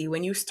easy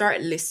when you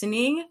start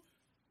listening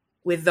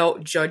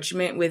without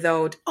judgment,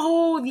 without,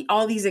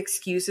 all these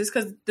excuses.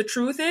 Because the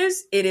truth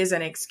is, it is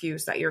an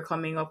excuse that you're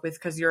coming up with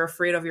because you're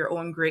afraid of your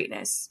own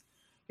greatness.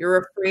 You're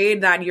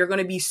afraid that you're going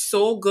to be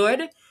so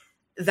good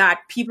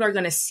that people are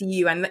going to see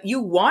you, and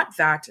you want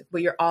that,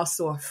 but you're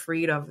also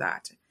afraid of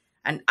that.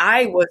 And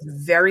I was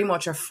very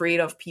much afraid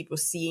of people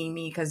seeing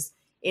me because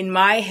in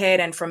my head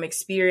and from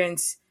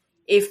experience,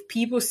 if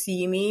people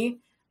see me,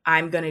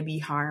 I'm going to be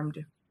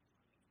harmed.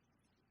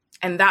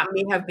 And that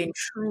may have been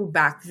true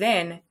back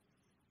then,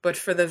 but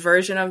for the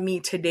version of me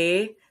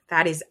today,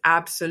 that is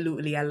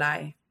absolutely a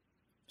lie.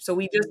 So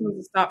we just need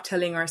to stop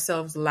telling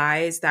ourselves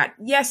lies that,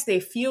 yes, they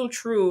feel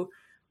true,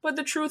 but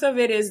the truth of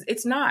it is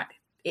it's not.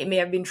 It may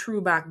have been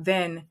true back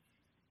then,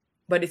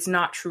 but it's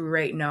not true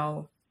right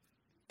now.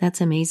 That's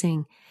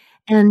amazing.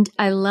 And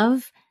I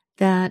love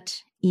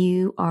that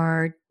you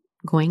are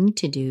going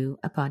to do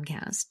a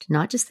podcast,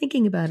 not just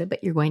thinking about it,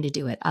 but you're going to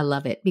do it. I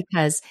love it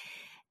because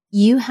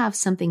you have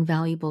something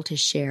valuable to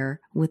share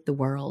with the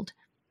world.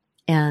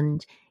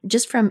 And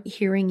just from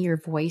hearing your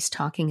voice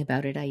talking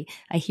about it, I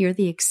hear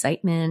the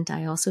excitement.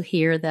 I also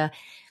hear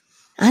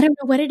I don't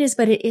know what it is,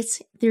 but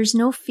there's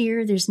no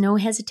fear. There's no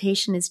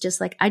hesitation. It's just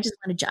like, I just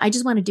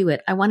want to do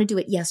it. I want to do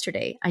it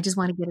yesterday. I just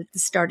want to get it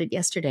started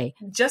yesterday.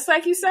 Just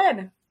like you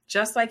said.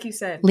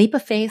 Leap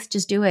of faith,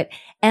 just do it.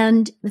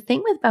 And the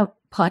thing about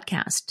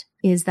podcast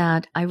is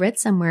that I read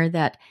somewhere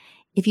that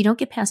if you don't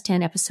get past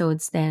 10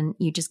 episodes, then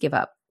you just give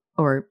up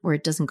or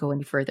it doesn't go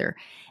any further.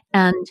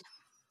 And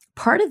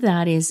part of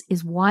that is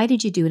why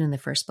did you do it in the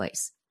first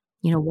place?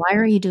 You know, why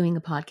are you doing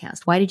a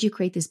podcast? Why did you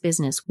create this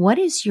business? What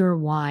is your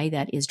why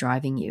that is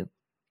driving you?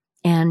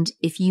 And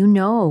if you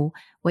know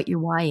what your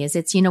why is,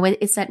 it's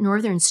that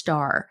northern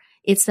star.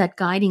 It's that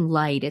guiding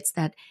light.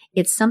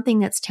 It's something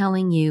that's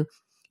telling you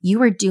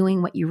you are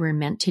doing what you were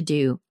meant to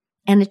do.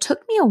 And it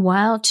took me a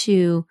while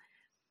to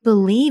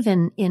believe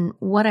in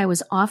what I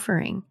was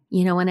offering,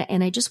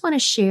 and I just want to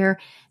share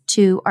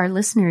to our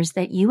listeners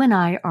that you and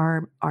I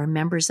are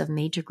members of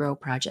Made to Grow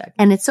Project.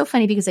 And it's so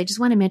funny because I just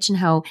want to mention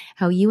how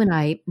you and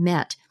I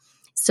met.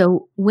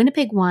 So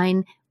Winnipeg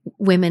Wine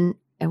Women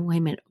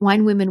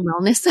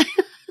Wellness,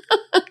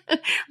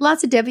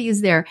 lots of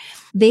W's there.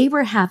 They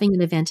were having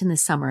an event in the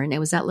summer and it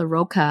was at La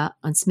Roca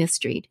on Smith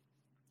Street.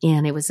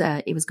 And it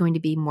was going to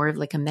be more of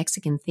like a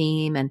Mexican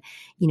theme and,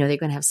 they're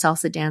going to have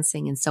salsa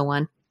dancing and so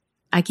on.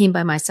 I came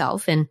by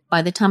myself and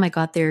by the time I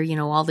got there,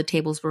 all the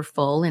tables were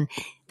full and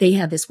they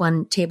had this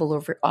one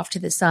table off to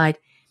the side.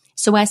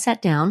 So I sat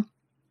down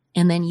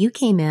and then you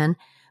came in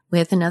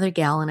with another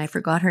gal and I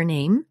forgot her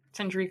name.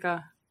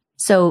 Tendrika.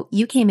 So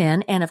you came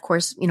in and of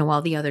course,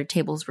 all the other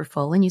tables were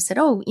full and you said,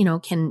 oh,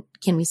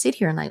 can we sit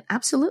here? And I,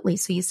 absolutely.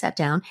 So you sat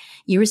down,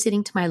 you were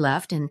sitting to my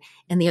left and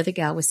the other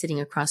gal was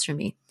sitting across from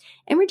me.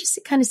 And we're just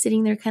kind of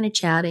sitting there kind of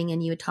chatting.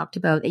 And you had talked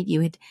about that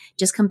you had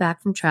just come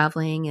back from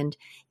traveling and,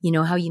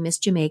 how you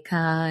missed Jamaica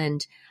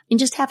and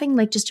just having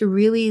like just a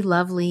really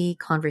lovely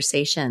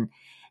conversation.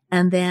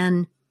 And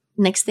then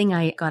next thing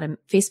I got a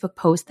Facebook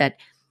post that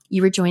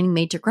you were joining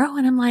Made to Grow.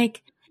 And I'm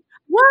like,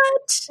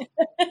 what?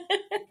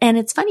 And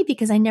it's funny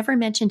because I never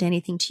mentioned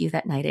anything to you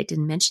that night. I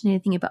didn't mention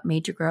anything about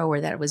Made to Grow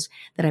or that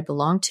I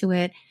belonged to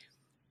it.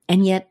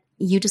 And yet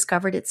you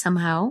discovered it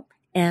somehow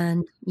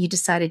and you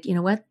decided, you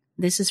know what,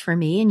 this is for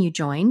me. And you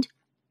joined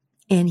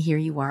and here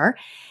you are.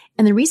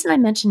 And the reason I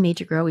mentioned Made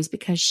to Grow is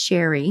because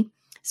Sherry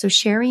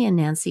and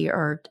Nancy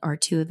are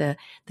two of the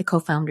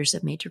co-founders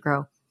of Made to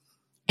Grow.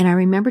 And I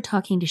remember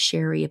talking to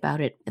Sherry about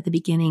it at the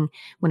beginning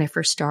when I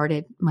first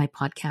started my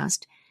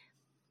podcast.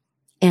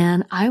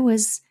 And I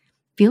was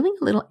feeling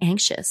a little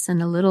anxious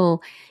and a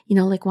little,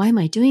 like, why am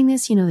I doing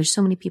this? There's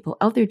so many people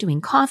out there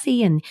doing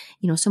coffee and,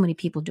 so many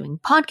people doing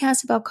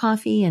podcasts about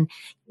coffee. And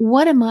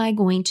what am I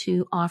going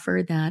to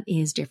offer that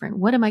is different?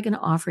 What am I going to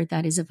offer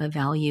that is of a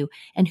value?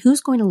 And who's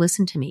going to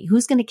listen to me?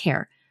 Who's going to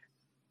care?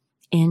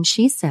 And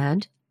she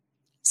said,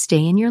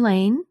 stay in your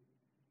lane,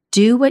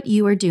 do what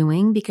you are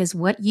doing because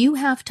what you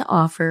have to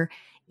offer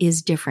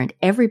is different.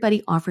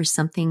 Everybody offers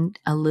something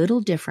a little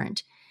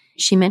different.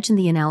 She mentioned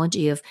the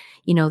analogy of,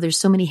 there's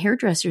so many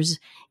hairdressers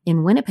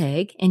in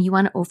Winnipeg and you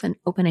want to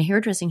open a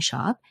hairdressing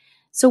shop.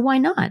 So why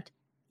not?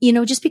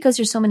 Just because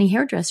there's so many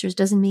hairdressers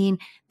doesn't mean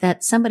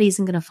that somebody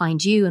isn't going to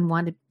find you and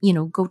want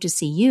to, go to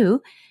see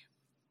you.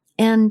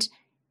 And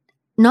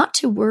not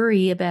to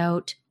worry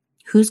about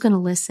who's going to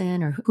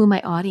listen or who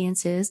my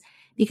audience is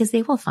because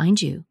they will find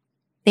you.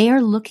 They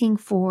are looking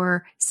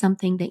for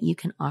something that you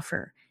can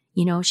offer.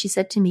 She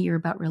said to me, you're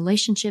about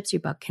relationships, you're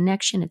about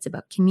connection, it's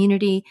about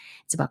community,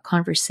 it's about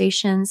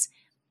conversations,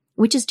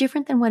 which is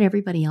different than what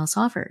everybody else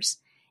offers.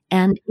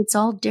 And it's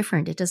all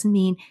different. It doesn't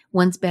mean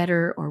one's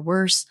better or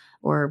worse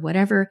or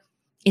whatever.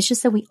 It's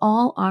just that we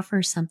all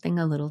offer something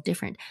a little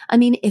different. I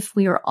mean, if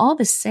we were all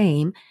the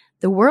same,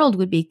 the world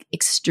would be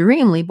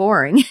extremely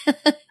boring.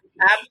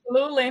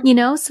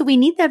 Absolutely. So we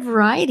need that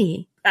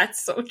variety.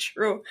 That's so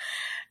true.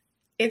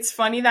 It's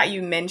funny that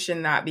you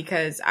mentioned that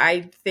because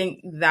I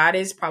think that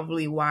is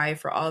probably why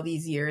for all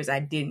these years I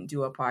didn't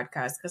do a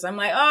podcast because I'm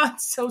like, oh,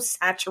 it's so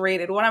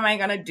saturated. What am I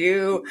going to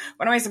do?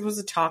 What am I supposed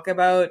to talk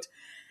about?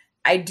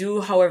 I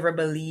do, however,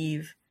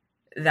 believe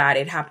that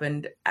it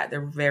happened at the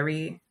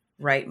very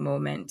right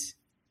moment.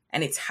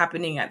 And it's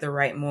happening at the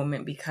right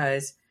moment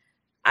because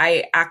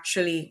I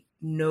actually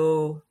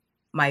know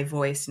my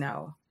voice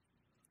now.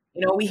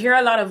 We hear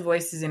a lot of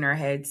voices in our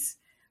heads,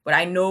 but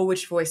I know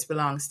which voice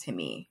belongs to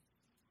me.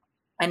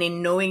 And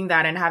in knowing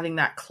that and having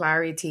that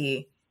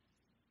clarity,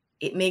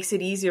 it makes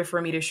it easier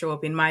for me to show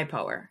up in my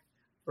power,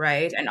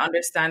 right? And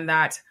understand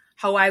that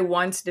how I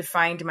once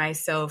defined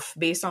myself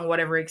based on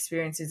whatever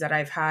experiences that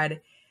I've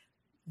had,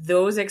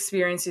 those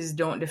experiences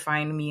don't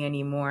define me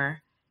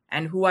anymore.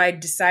 And who I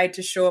decide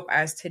to show up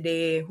as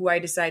today, who I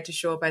decide to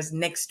show up as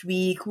next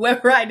week,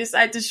 whoever I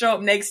decide to show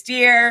up next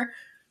year,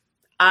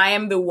 I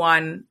am the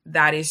one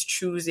that is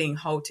choosing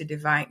how to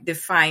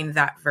define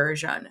that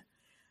version.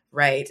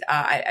 Right.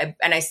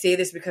 I say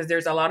this because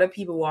there's a lot of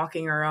people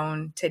walking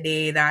around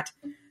today that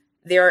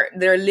they're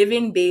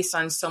living based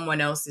on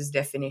someone else's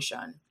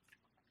definition.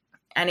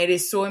 And it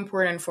is so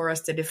important for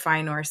us to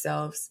define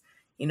ourselves.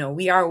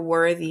 We are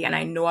worthy. And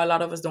I know a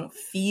lot of us don't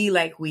feel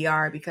like we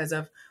are because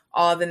of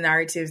all the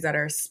narratives that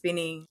are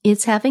spinning.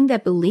 It's having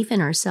that belief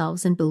in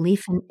ourselves and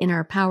belief in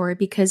our power,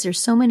 because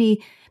there's so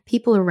many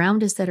people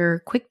around us that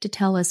are quick to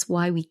tell us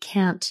why we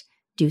can't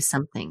do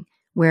something,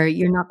 where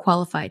you're not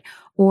qualified,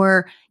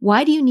 or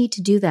why do you need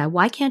to do that?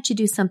 Why can't you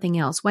do something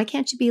else? Why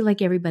can't you be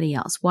like everybody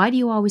else? Why do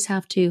you always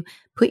have to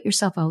put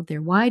yourself out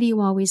there? Why do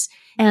you always,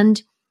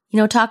 and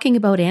talking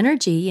about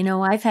energy,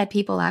 I've had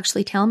people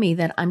actually tell me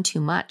that I'm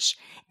too much.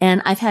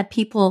 And I've had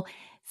people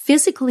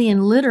physically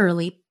and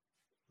literally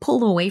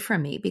pull away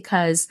from me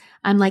because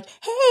I'm like,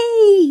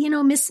 hey,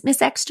 Miss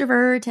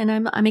Extrovert,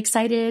 and I'm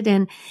excited,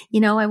 and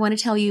I want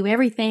to tell you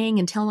everything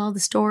and tell all the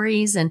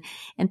stories, and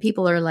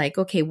people are like,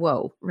 okay,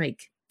 whoa,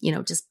 like,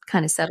 just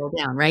kind of settle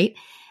down, right?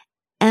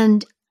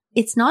 And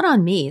it's not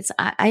on me.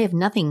 I have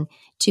nothing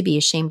to be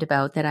ashamed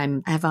about that I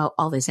have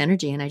all this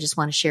energy and I just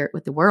want to share it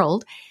with the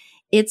world.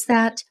 It's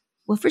that,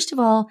 well, first of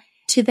all,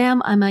 to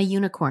them, I'm a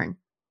unicorn.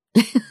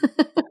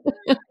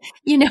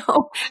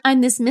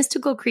 I'm this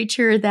mystical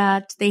creature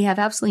that they have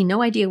absolutely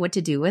no idea what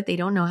to do with. They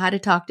don't know how to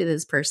talk to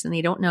this person.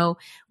 They don't know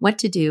what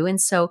to do.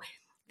 And so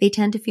they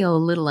tend to feel a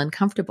little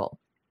uncomfortable.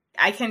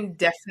 I can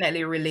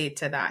definitely relate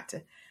to that.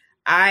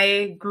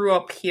 I grew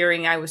up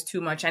hearing I was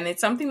too much. And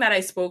it's something that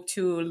I spoke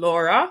to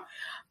Laura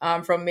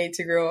from Made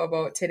to Grow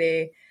about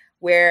today,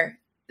 where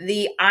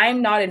the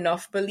I'm not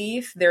enough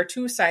belief, there are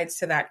two sides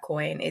to that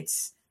coin.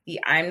 It's the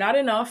I'm not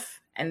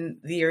enough, and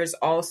there's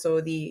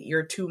also the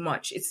you're too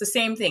much. It's the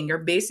same thing. You're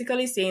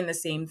basically saying the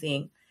same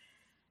thing.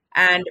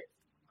 And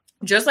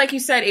just like you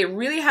said, it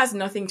really has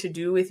nothing to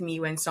do with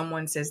me when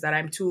someone says that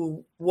I'm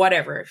too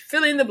whatever,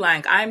 fill in the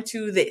blank, I'm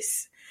too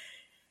this.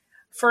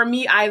 For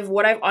me,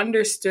 what I've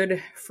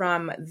understood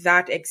from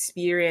that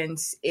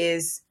experience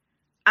is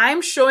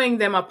I'm showing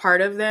them a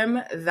part of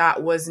them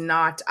that was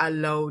not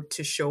allowed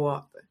to show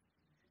up.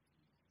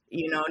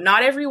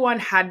 Not everyone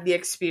had the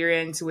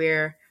experience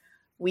where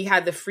we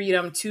had the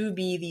freedom to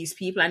be these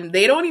people, and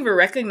they don't even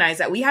recognize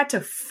that we had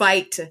to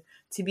fight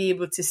to be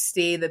able to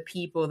stay the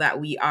people that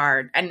we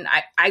are. And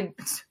I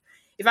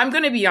if I'm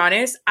going to be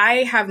honest, I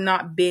have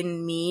not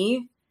been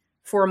me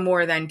for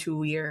more than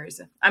 2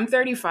 years. I'm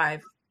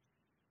 35,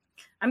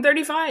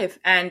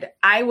 and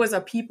I was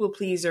a people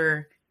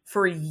pleaser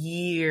for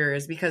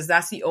years because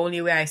that's the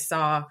only way I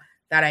saw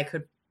that I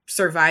could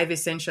survive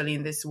essentially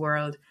in this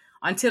world,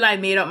 until I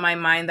made up my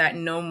mind that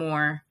no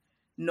more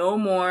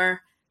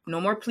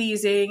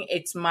pleasing.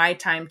 It's my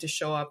time to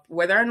show up,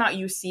 whether or not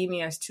you see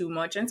me as too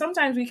much. And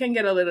sometimes we can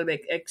get a little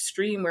bit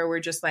extreme where we're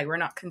just like, we're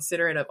not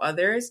considerate of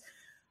others.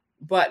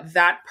 But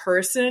that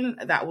person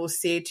that will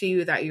say to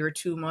you that you're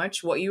too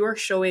much, what you are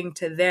showing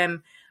to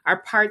them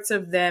are parts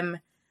of them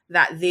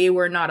that they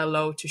were not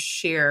allowed to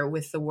share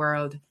with the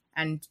world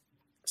and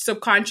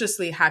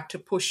subconsciously had to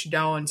push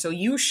down. So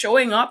you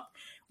showing up,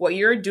 what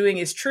you're doing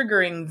is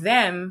triggering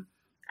them.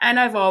 And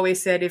I've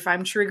always said, if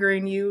I'm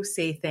triggering you,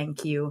 say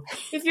thank you.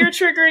 If you're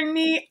triggering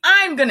me,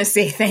 I'm going to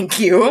say thank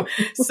you.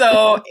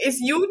 So it's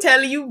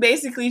you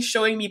basically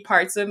showing me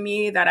parts of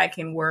me that I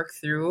can work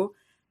through,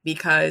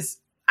 because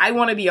I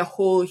want to be a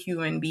whole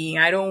human being.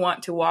 I don't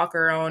want to walk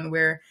around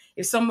where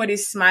if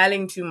somebody's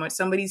smiling too much,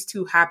 somebody's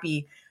too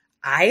happy,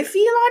 I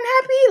feel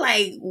unhappy.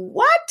 Like,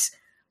 what?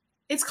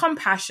 It's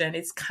compassion.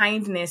 It's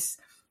kindness.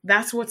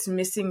 That's what's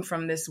missing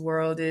from this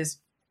world is,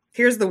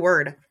 here's the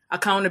word,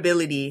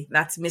 accountability.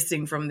 That's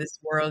missing from this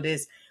world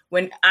is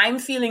when I'm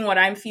feeling what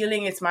I'm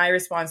feeling, it's my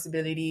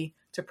responsibility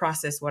to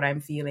process what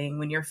I'm feeling.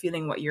 When you're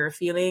feeling what you're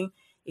feeling,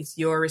 it's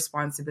your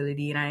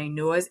responsibility. And I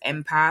know as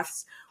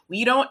empaths,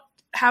 we don't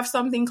have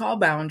something called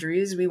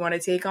boundaries. We want to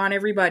take on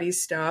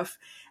everybody's stuff,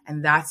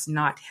 and that's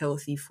not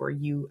healthy for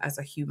you as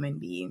a human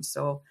being.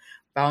 So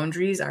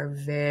boundaries are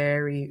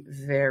very,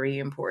 very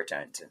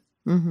important.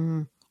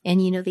 Mm-hmm.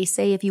 And they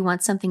say if you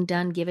want something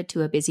done, give it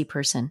to a busy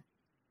person.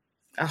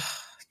 Oh,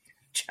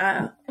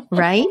 child.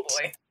 Right?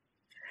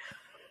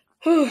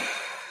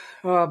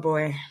 Oh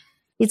boy.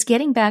 It's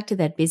getting back to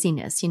that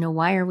busyness.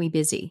 Why are we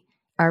busy?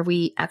 Are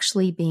we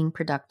actually being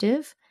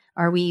productive?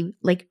 Are we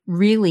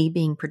really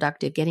being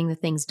productive, getting the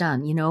things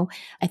done?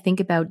 I think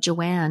about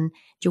Joanne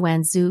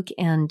Zook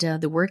and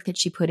the work that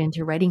she put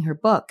into writing her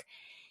book.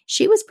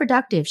 She was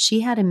productive.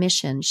 She had a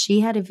mission.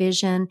 She had a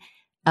vision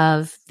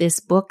of this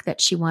book that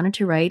she wanted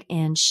to write,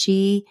 and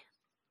she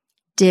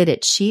did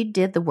it. She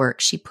did the work.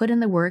 She put in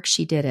the work.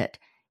 She did it.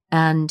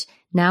 And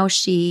now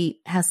she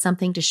has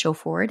something to show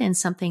for it and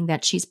something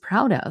that she's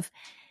proud of.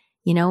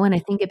 And I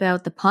think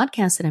about the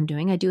podcast that I'm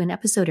doing. I do an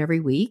episode every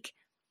week.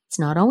 It's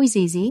not always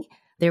easy.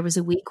 There was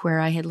a week where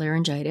I had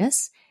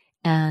laryngitis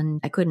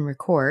and I couldn't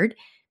record.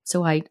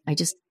 So I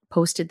just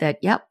posted that,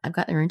 yep, I've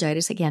got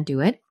laryngitis. I can't do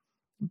it.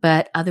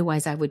 But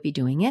otherwise I would be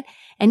doing it.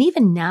 And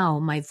even now,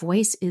 my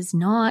voice is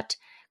not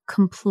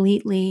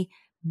completely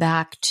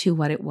back to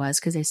what it was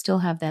because I still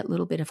have that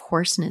little bit of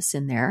hoarseness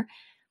in there.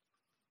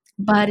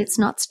 But it's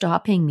not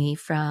stopping me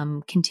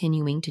from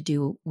continuing to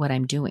do what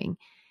I'm doing,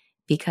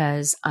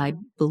 because I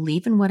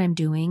believe in what I'm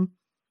doing.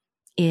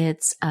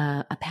 It's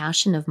a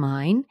passion of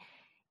mine.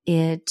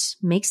 It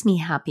makes me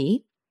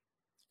happy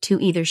to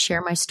either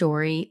share my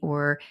story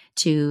or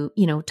to,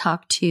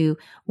 talk to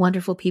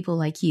wonderful people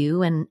like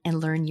you and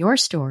learn your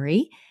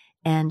story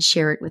and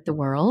share it with the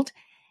world.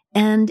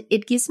 And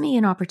it gives me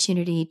an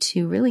opportunity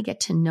to really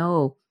get to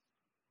know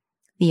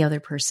the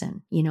other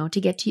person, to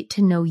get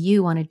to know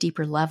you on a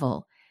deeper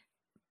level.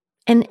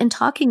 And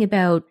talking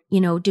about,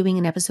 doing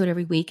an episode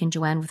every week and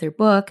Joanne with her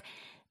book,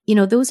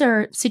 those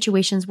are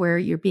situations where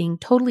you're being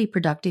totally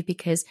productive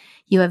because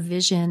you have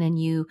vision and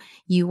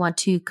you want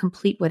to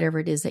complete whatever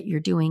it is that you're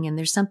doing. And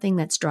there's something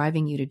that's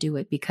driving you to do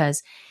it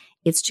because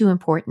it's too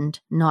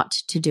important not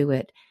to do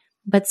it.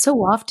 But so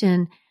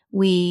often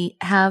we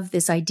have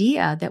this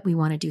idea that we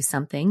want to do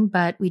something,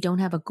 but we don't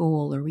have a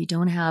goal or we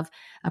don't have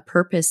a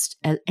purpose.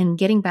 And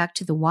getting back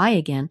to the why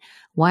again,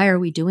 why are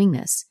we doing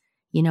this?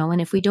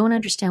 And if we don't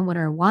understand what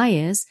our why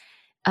is,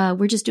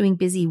 we're just doing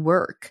busy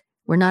work.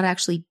 We're not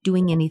actually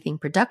doing anything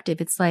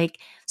productive. It's like,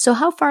 so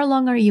how far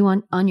along are you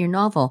on your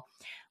novel?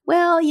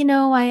 Well,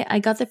 I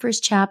got the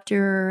first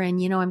chapter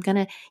and, I'm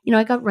going to,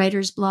 I got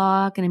writer's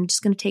block and I'm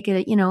just going to take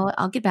it,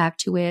 I'll get back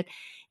to it.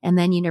 And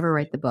then you never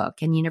write the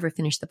book and you never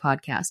finish the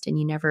podcast and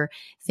you never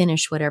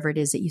finish whatever it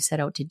is that you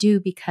set out to do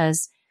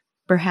because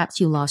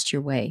perhaps you lost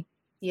your way.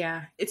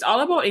 Yeah, it's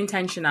all about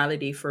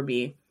intentionality for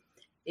me.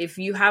 If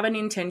you have an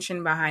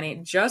intention behind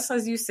it, just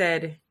as you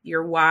said,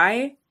 your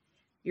why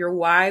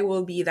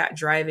will be that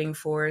driving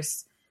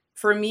force.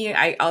 For me,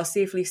 I'll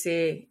safely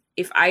say,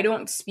 if I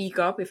don't speak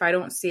up, if I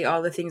don't say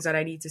all the things that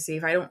I need to say,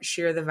 if I don't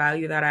share the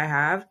value that I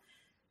have,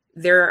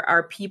 there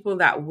are people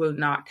that will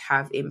not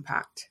have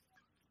impact.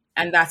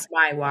 And that's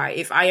my why.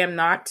 If I am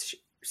not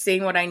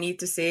saying what I need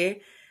to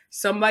say,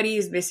 somebody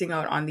is missing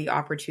out on the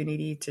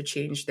opportunity to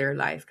change their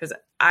life because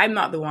I'm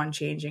not the one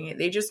changing it.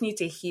 They just need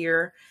to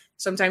hear.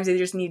 Sometimes they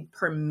just need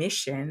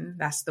permission.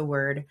 That's the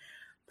word.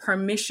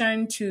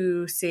 Permission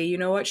to say, you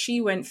know what,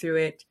 she went through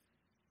it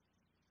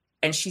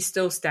and she's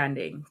still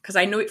standing. Because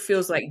I know it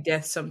feels like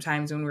death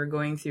sometimes when we're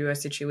going through a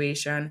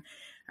situation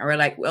and we're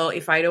like, well,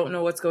 if I don't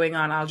know what's going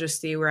on, I'll just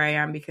stay where I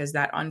am because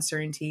that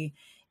certainty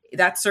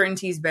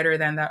is better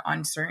than that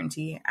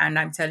uncertainty. And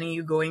I'm telling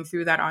you, going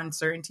through that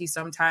uncertainty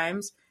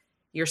sometimes,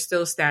 you're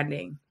still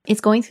standing.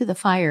 It's going through the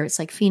fire. It's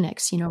like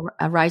Phoenix,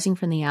 rising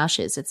from the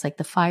ashes. It's like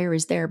the fire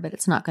is there, but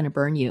it's not going to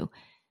burn you.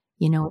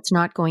 It's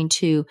not going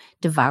to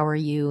devour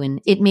you.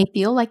 And it may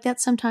feel like that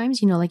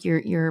sometimes, like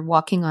you're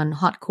walking on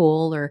hot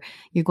coal or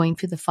you're going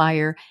through the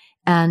fire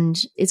and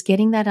it's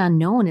getting that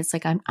unknown. It's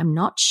like, I'm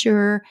not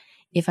sure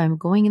if I'm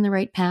going in the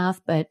right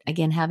path, but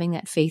again, having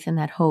that faith and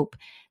that hope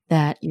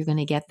that you're going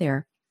to get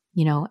there,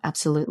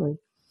 absolutely.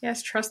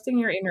 Yes. Trusting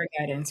your inner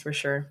guidance for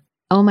sure.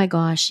 Oh my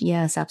gosh.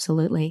 Yes,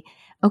 absolutely.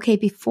 Okay.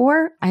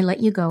 Before I let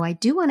you go, I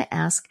do want to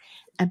ask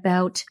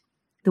about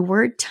the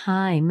word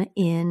thyme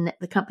in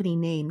the company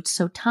name.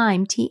 So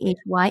thyme,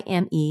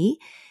 Thyme,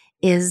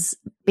 is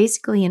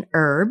basically an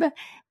herb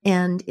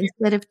and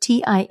instead of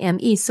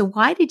Time. So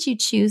why did you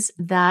choose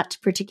that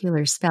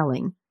particular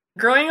spelling?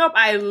 Growing up,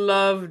 I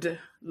loved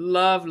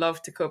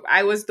to cook.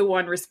 I was the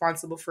one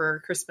responsible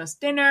for Christmas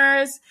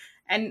dinners.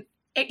 And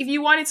if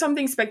you wanted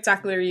something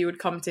spectacular, you would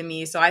come to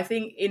me. So I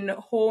think in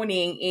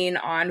honing in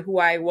on who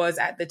I was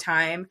at the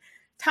time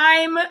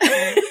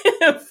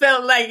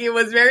felt like it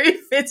was very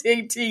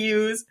fitting to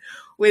use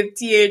with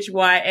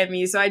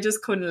Thyme. So I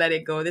just couldn't let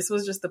it go. This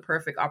was just the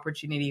perfect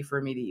opportunity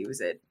for me to use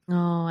it.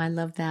 Oh, I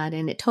love that.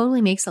 And it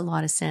totally makes a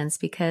lot of sense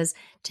because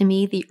to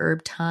me, the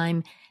herb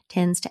thyme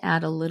tends to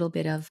add a little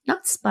bit of,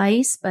 not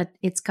spice, but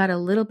it's got a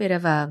little bit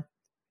of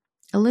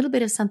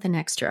something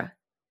extra,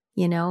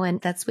 and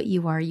that's what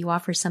you are. You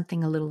offer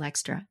something a little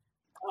extra.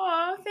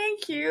 Oh,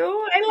 thank you.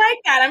 I like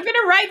that. I'm going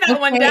to write that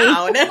one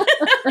down.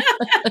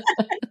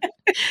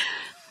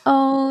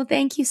 Oh,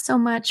 thank you so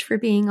much for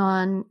being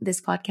on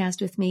this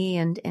podcast with me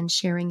and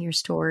sharing your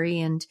story.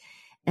 And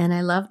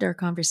I loved our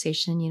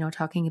conversation,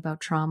 talking about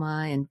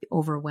trauma and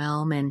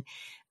overwhelm and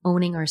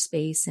owning our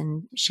space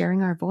and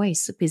sharing our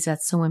voice because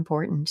that's so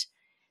important.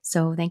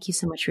 So thank you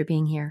so much for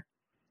being here.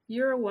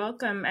 You're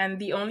welcome. And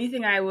the only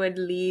thing I would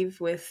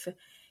leave with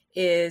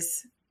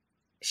is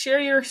share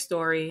your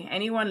story.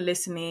 Anyone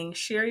listening,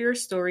 share your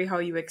story, how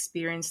you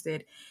experienced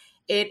it.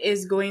 It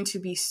is going to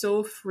be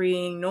so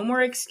freeing. No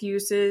more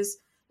excuses.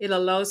 It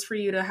allows for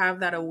you to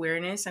have that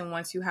awareness. And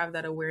once you have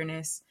that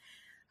awareness,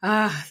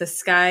 the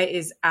sky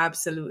is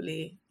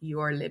absolutely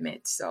your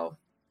limit. So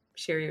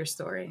share your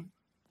story.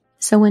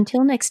 So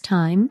until next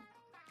time,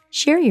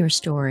 share your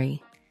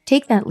story.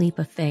 Take that leap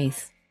of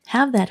faith.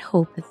 Have that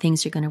hope that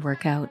things are going to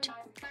work out.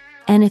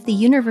 And if the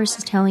universe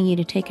is telling you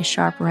to take a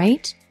sharp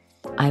right,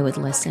 I would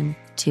listen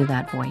to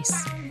that voice.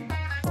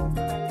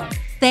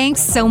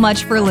 Thanks so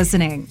much for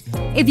listening.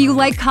 If you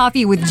like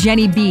Coffee with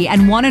Jenny B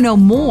and want to know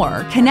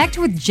more, connect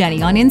with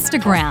Jenny on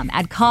Instagram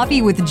at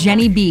Coffee with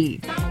Jenny B.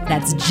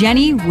 That's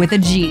Jenny with a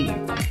G.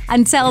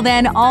 Until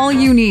then, all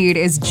you need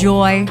is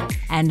joy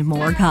and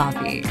more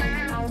coffee.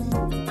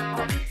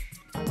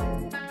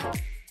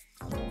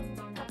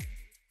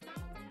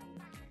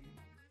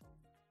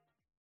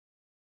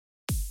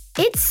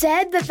 It's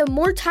said that the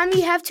more time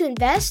you have to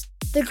invest,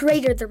 the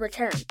greater the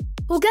return.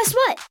 Well, guess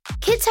what?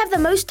 Kids have the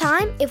most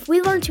time if we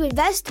learn to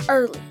invest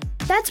early.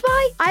 That's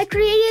why I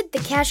created the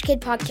Cash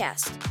Kid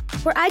podcast,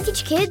 where I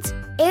teach kids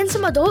and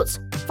some adults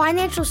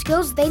financial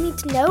skills they need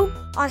to know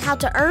on how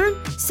to earn,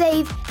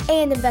 save,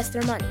 and invest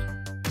their money.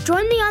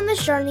 Join me on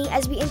this journey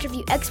as we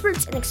interview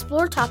experts and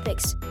explore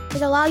topics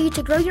that allow you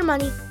to grow your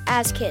money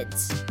as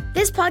kids.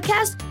 This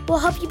podcast will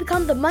help you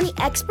become the money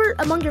expert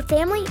among your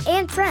family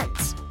and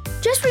friends.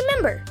 Just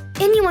remember,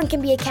 anyone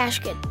can be a cash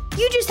kid.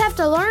 You just have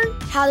to learn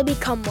how to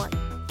become one.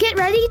 Get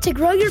ready to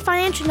grow your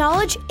financial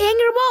knowledge and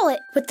your wallet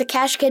with the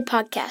Cash Kid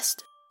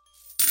podcast.